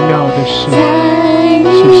妙的事。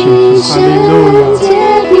谢谢主，哈利路亚！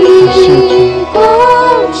感谢主，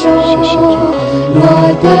谢谢主，哈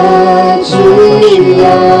利路亚！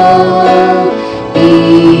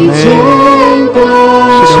是的，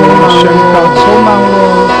我们宣告，充满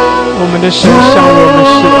我们的神向我们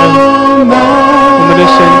施恩，我们的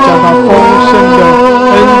神将他丰盛的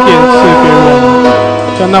恩典赐给我们，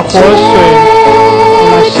将那活水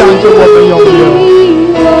来向着我们涌流，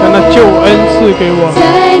将那救恩赐给我们，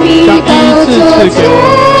将医治赐给我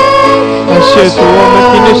们。感谢主，我们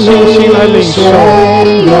凭着信心来领受，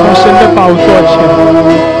在神的宝座前，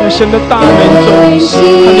在神的大能中，哈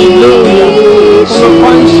利路亚！我们欢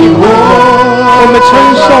喜快乐，我们称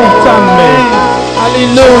颂赞美，哈利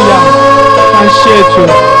路亚！感谢主，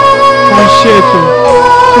感谢主，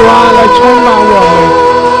主啊，来充满我们，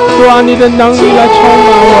主啊，你的能力来充满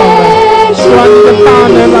我们，主啊，你的大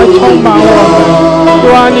能来充满我们，主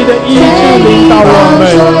啊，你的医治领导我们，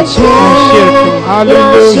感谢主，哈利路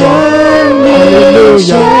亚，哈利路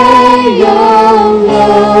亚。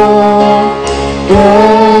更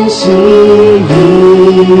新与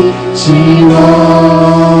希望，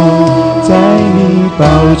在你宝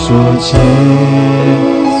座前，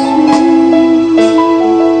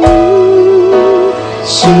使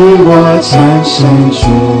我产生出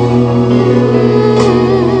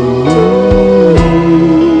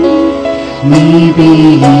你比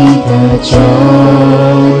你的仇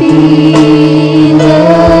敌了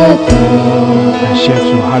得。感谢主，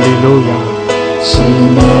哈利路亚！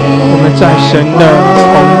我们在神的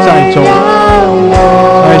同在中，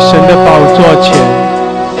在神的宝座前，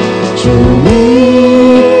主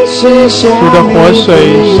的活水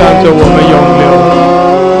向着我们涌流，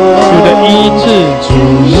主的医治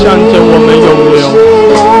向着我们涌流。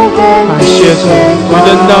感谢主，主的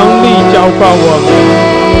能力浇灌我们，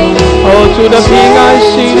主的平安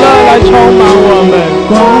喜乐来充满我们。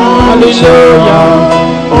哈利路亚！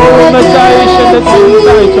我们在神的同在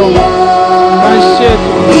中。感谢主，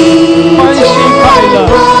欢喜快乐，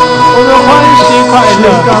我们欢喜快乐，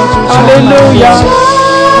哈利路亚，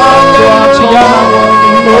哈利路亚，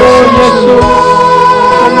耶稣，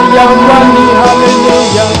我们仰望你，哈利路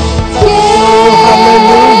亚，哈利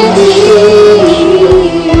路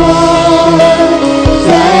亚，在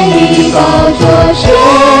你宝座前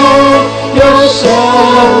有生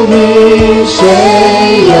命水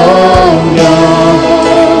涌流，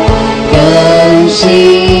更新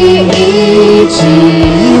医治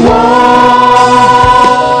我，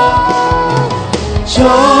充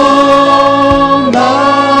满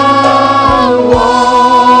我，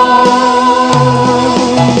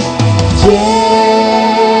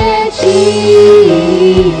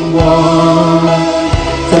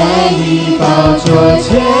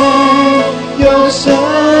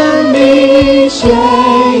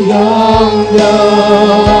永留，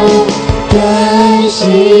更新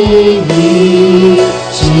医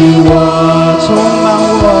治我，充满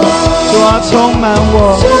我，主啊，充满我，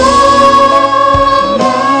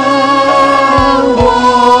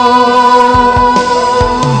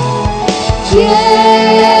接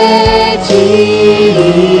近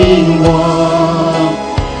我，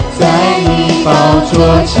在你宝座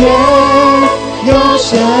前有生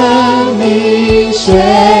命水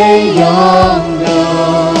涌流，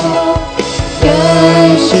更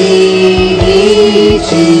新医治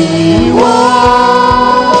我，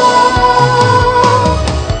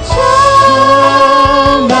充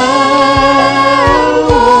满我。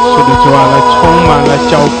是的，主啊，来充满来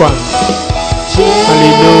浇灌，哈利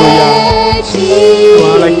路亚！主啊，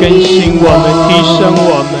来更新我们，提升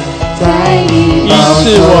我们，医治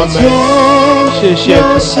我们，谢谢主，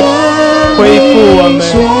恢复我们，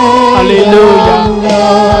哈利路亚，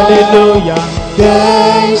哈利路亚，哈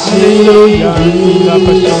利路亚！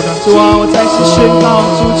主啊，我再次宣告，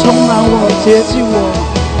主充满我，接近我，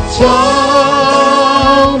充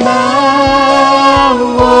满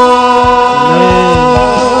我，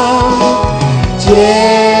接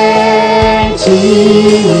近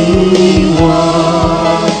我，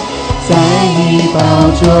在你宝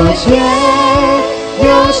座前有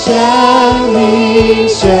生命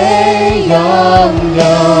水涌流，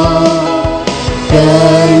更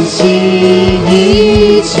新医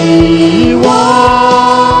治我，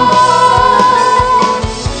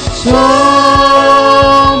充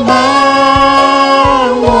满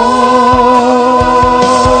我，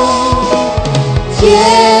接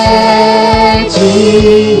近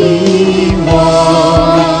我，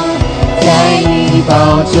在你宝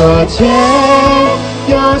座前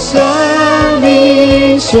有生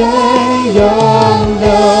命水涌流。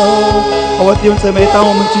好，我弟兄姊妹，当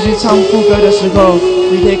我们继续唱副歌的时候，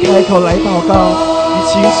你可以开口来祷告，你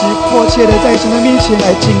情绪迫切的在神的面前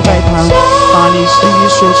来敬拜他，把你心里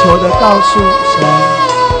所求的告诉神。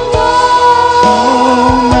充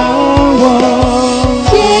满我，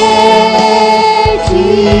接近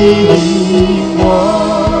我，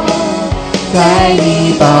在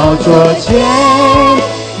你宝座前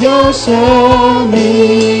有生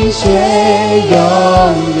命水涌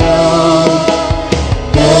流。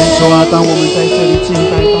主啊，当我们在这里敬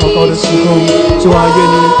拜祷告的时候，主啊，愿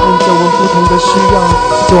你按着我们不同的需要，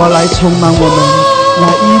主啊，来充满我们，来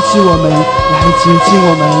医治我们，来洁净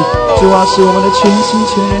我们。主啊，使我们的全心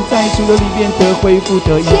全人在主的里面得恢复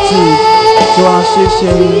得医治。主啊，谢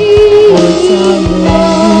谢我赞美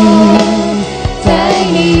你，在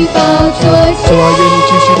你宝座前。主啊，愿你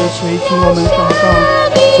继续的垂听我们祷告，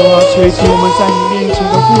主啊，垂听我们在你面前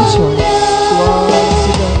的呼求。主啊，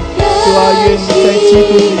是的。主啊，愿你在基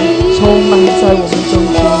督里充满在我们中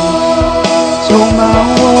间，充满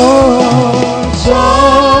我，充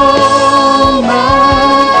满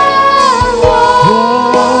我，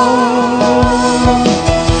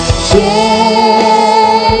接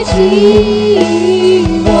近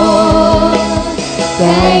我，在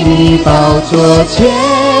你宝座前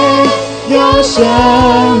有生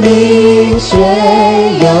命水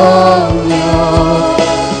涌流。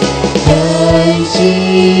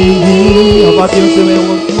好吧，弟兄姊妹，我们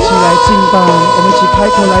一起来敬拜，我们一起开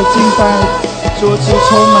口来敬拜，主充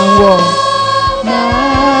满我，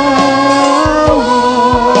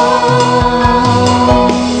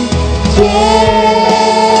接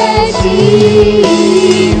近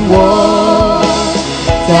我，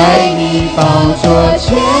在你宝座前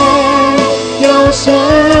有生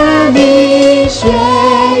命水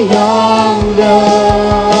涌流，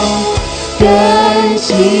更新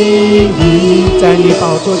在你宝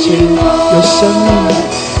座前有生命，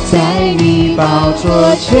在你宝座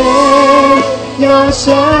前有生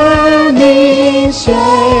命水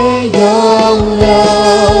涌流，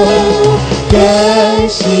更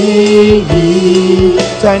新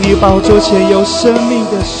在你宝座前有生命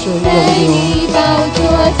的水涌流，宝座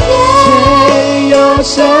前有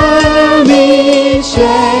生命水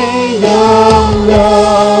涌流，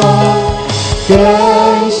更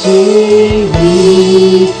新医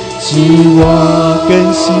治我，更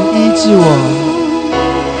新医治我，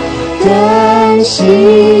更新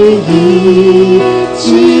医治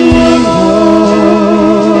我，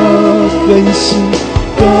更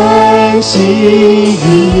新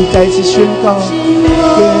再次宣告，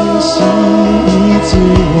更新医治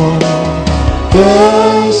我，更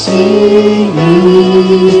新医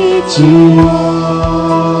治我。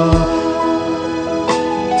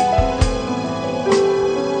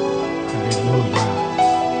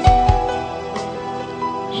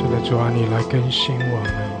主啊，你来更新我们，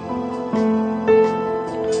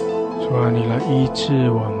主啊，你来医治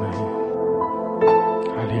我们，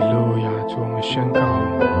哈利路亚！主，我们宣告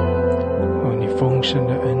你丰盛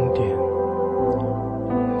的恩典。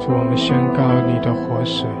主，我们宣告你的活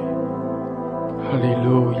水。哈利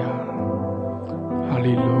路亚，哈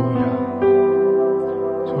利路亚！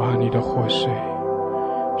主啊，你的活水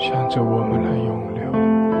向着我们来涌流。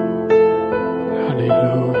哈利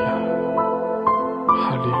路亚，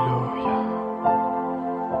哈利路亚！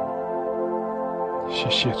谢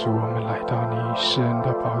谢主，我们来到你施恩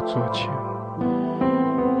的宝座前。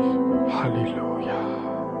哈利路亚！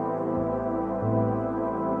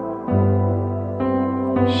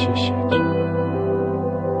谢谢主，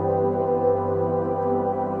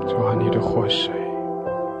主啊，你的活水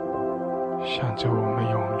向着我们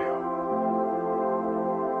涌流，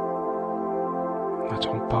那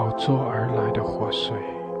从宝座而来的活水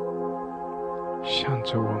向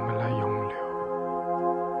着我们来涌流。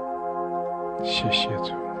谢谢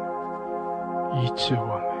主，医治我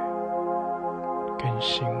们，更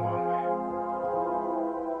新我们。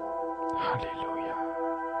哈利路亚，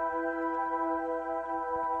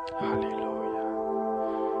哈利路亚。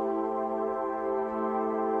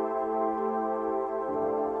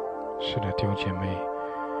是的，弟兄姐妹，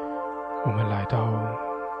我们来到，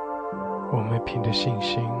我们凭着信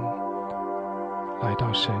心来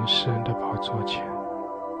到神施恩的宝座前。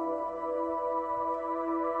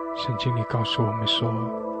圣经里告诉我们说，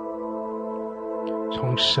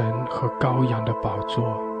从神和羔羊的宝座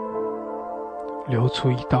流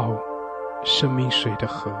出一道生命水的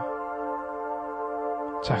河，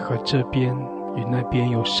在河这边与那边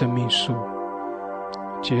有生命树，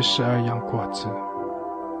结12样果子，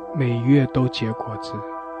每月都结果子，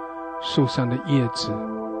树上的叶子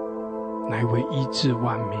乃为医治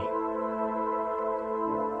万民。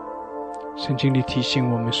圣经里提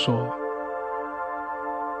醒我们说，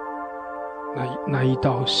那一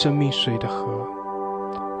道生命水的河，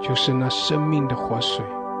就是那生命的活水，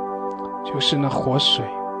就是那活水，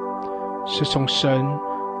是从神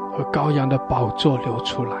和羔羊的宝座流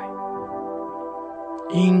出来。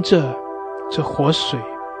因着这活水，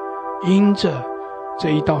因着这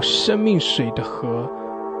一道生命水的河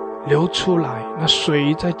流出来，那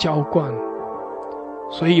水在浇灌，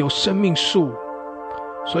所以有生命树，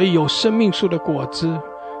所以有生命树的果子，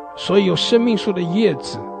所以有生命树的叶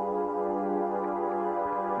子。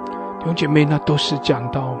弟兄姐妹，那都是讲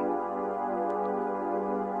到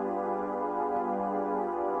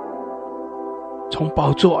从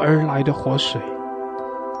宝座而来的活水，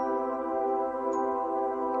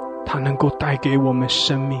它能够带给我们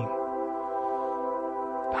生命，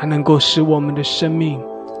它能够使我们的生命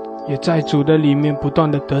也在主的里面不断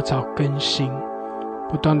的得着更新，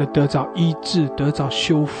不断的得着医治，得着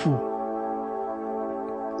修复。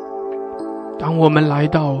当我们来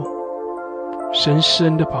到神施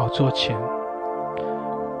恩的宝座前，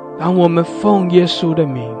当我们奉耶稣的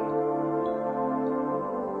名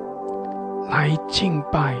来敬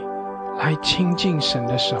拜，来亲近神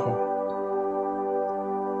的时候，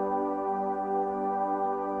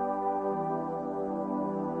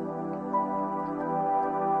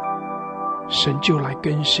神就来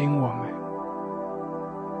更新我们。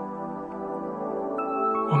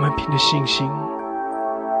我们凭着信心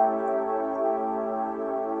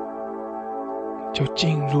就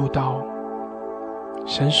进入到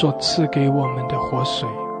神所赐给我们的活水，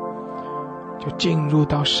就进入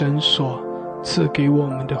到神所赐给我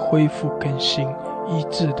们的恢复更新医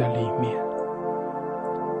治的里面。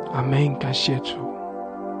阿们，感谢主。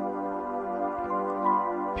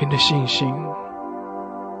凭着信心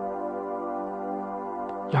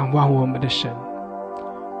仰望我们的神，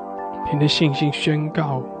凭着信心宣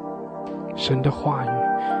告神的话语，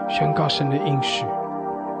宣告神的应许。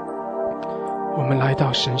我们来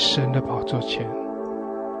到神施恩的宝座前，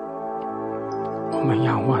我们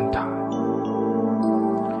仰望他，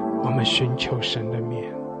我们寻求神的面，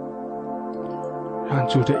让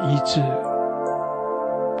主的医治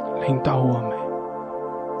领导我们，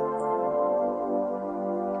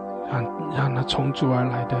让那从主而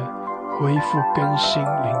来的恢复更新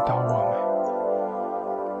领导我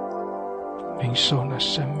们，领受那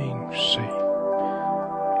生命水，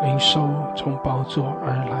领受从宝座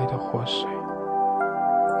而来的活水。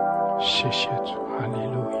谢谢主，哈利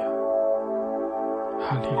路亚，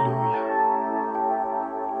哈利路亚。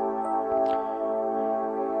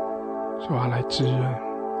主啊，来滋润，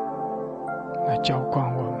来浇灌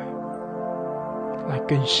我们，来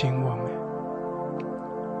更新我们。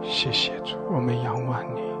谢谢主，我们仰望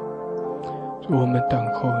你，主，我们等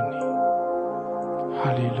候你。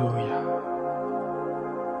哈利路亚，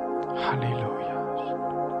哈利路亚。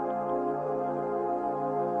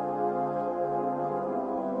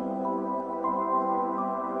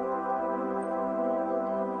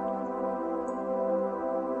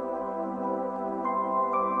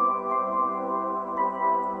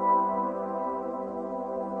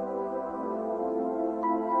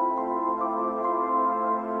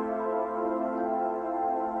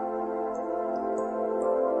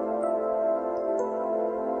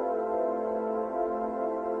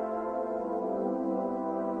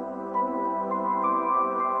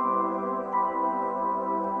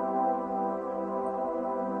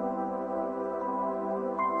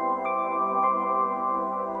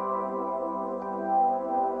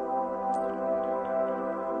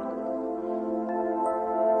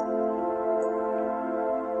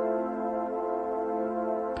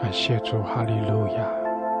感谢主，哈利路亚。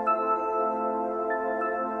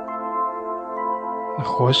那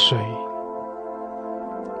活水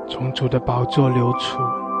从主的宝座流出，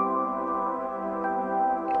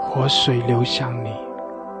活水流向你，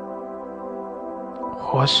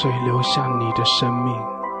活水流向你的生命。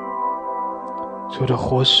主的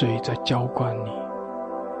活水在浇灌你，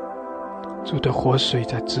主的活水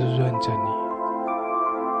在滋润着你。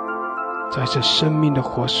在这生命的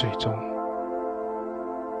活水中，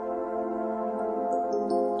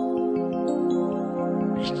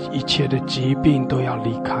一切的疾病都要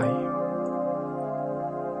离开。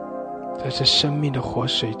在这生命的活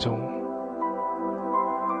水中，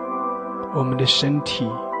我们的身体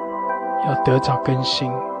要得着更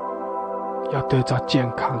新，要得着健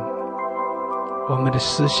康，我们的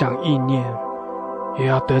思想意念也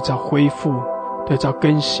要得着恢复，得着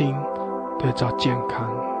更新，得着健康。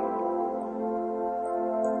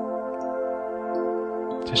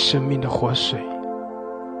这生命的活水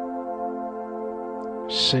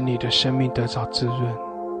使你的生命得着滋润，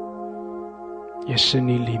也使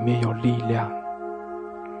你里面有力量，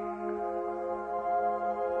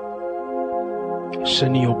使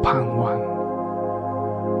你有盼望。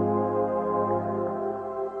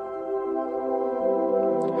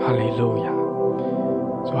哈利路亚！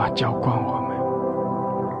主啊，浇灌我们，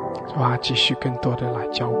主啊，继续更多的来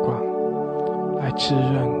浇灌，来滋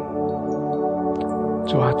润。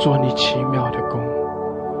主啊，做你奇妙的工。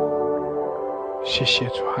谢谢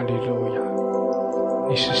主，哈利路亚！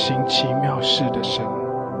你是行奇妙事的神，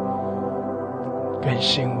更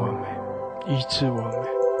新我们，医治我们。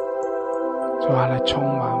主啊，来充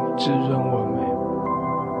满滋润我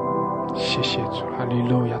们。谢谢主，哈利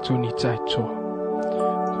路亚！主你在做，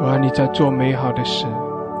主啊，你在做美好的事。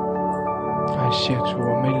感谢主，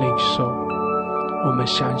我们领受，我们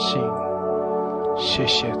相信。谢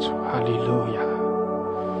谢主，哈利路亚，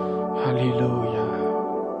哈利路亚，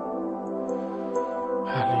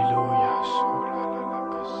哈利路亚。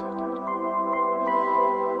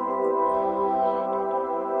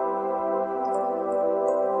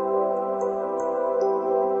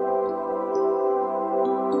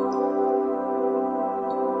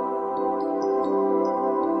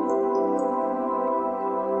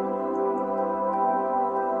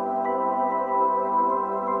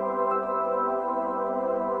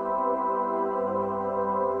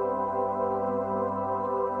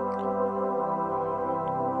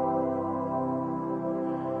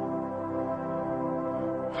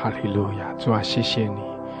哈利路亚！主啊，谢谢你，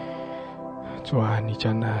主啊，你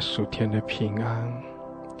将那属天的平安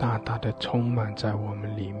大大的充满在我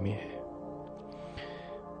们里面。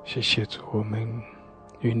谢谢主，我们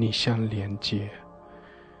与你相连接，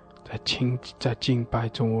在敬拜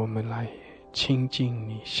中我们来亲近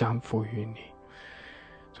你，降服于你。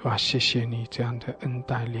主啊，谢谢你这样的恩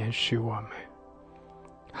待连续我们。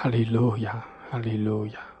哈利路亚，哈利路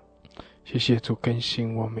亚！谢谢主更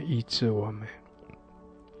新我们，医治我们。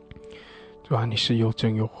主啊，你是有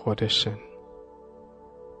真有活的神，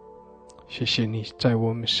谢谢你在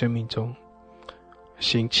我们生命中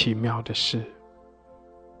行奇妙的事。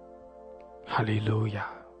哈利路亚！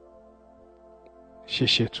谢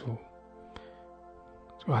谢主，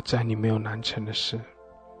主啊，在你没有难成的事，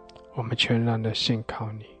我们全然的信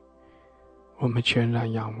靠你，我们全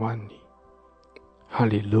然仰望你。哈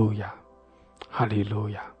利路亚，哈利路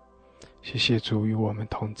亚！谢谢主与我们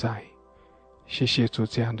同在，谢谢主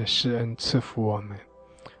这样的施恩赐福我们，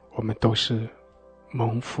我们都是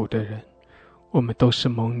蒙福的人，我们都是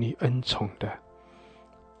蒙你恩宠的。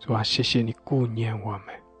主啊，谢谢你顾念我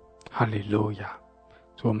们。哈利路亚！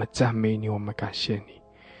主，我们赞美你，我们感谢你。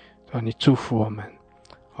主啊，你祝福我们，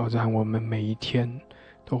让我们每一天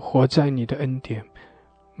都活在你的恩典，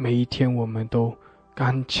每一天我们都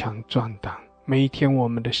刚强壮胆，每一天我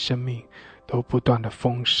们的生命都不断的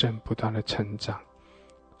丰盛，不断的成长。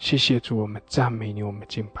谢谢主，我们赞美你，我们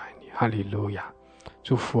敬拜你。哈利路亚！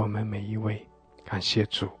祝福我们每一位，感谢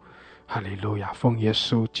主。哈利路亚！奉耶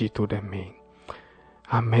稣基督的名，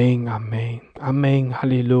阿们，阿们，阿们！哈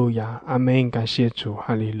利路亚，阿们！感谢主，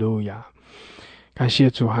哈利路亚，感谢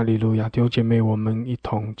主，哈利路亚！弟兄姐妹，我们一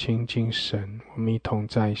同亲近神，我们一同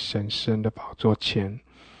在神圣的宝座前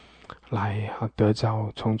来得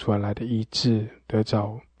着从主而来的医治，得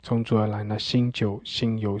着从主而来那新酒、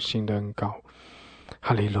新油、新的恩膏。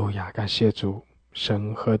哈利路亚！感谢主，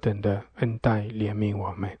神何等的恩待怜悯我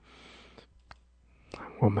们，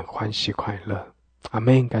我们欢喜快乐。阿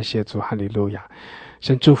们！感谢主，哈利路亚！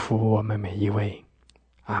神祝福我们每一位。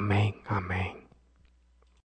阿们，阿们。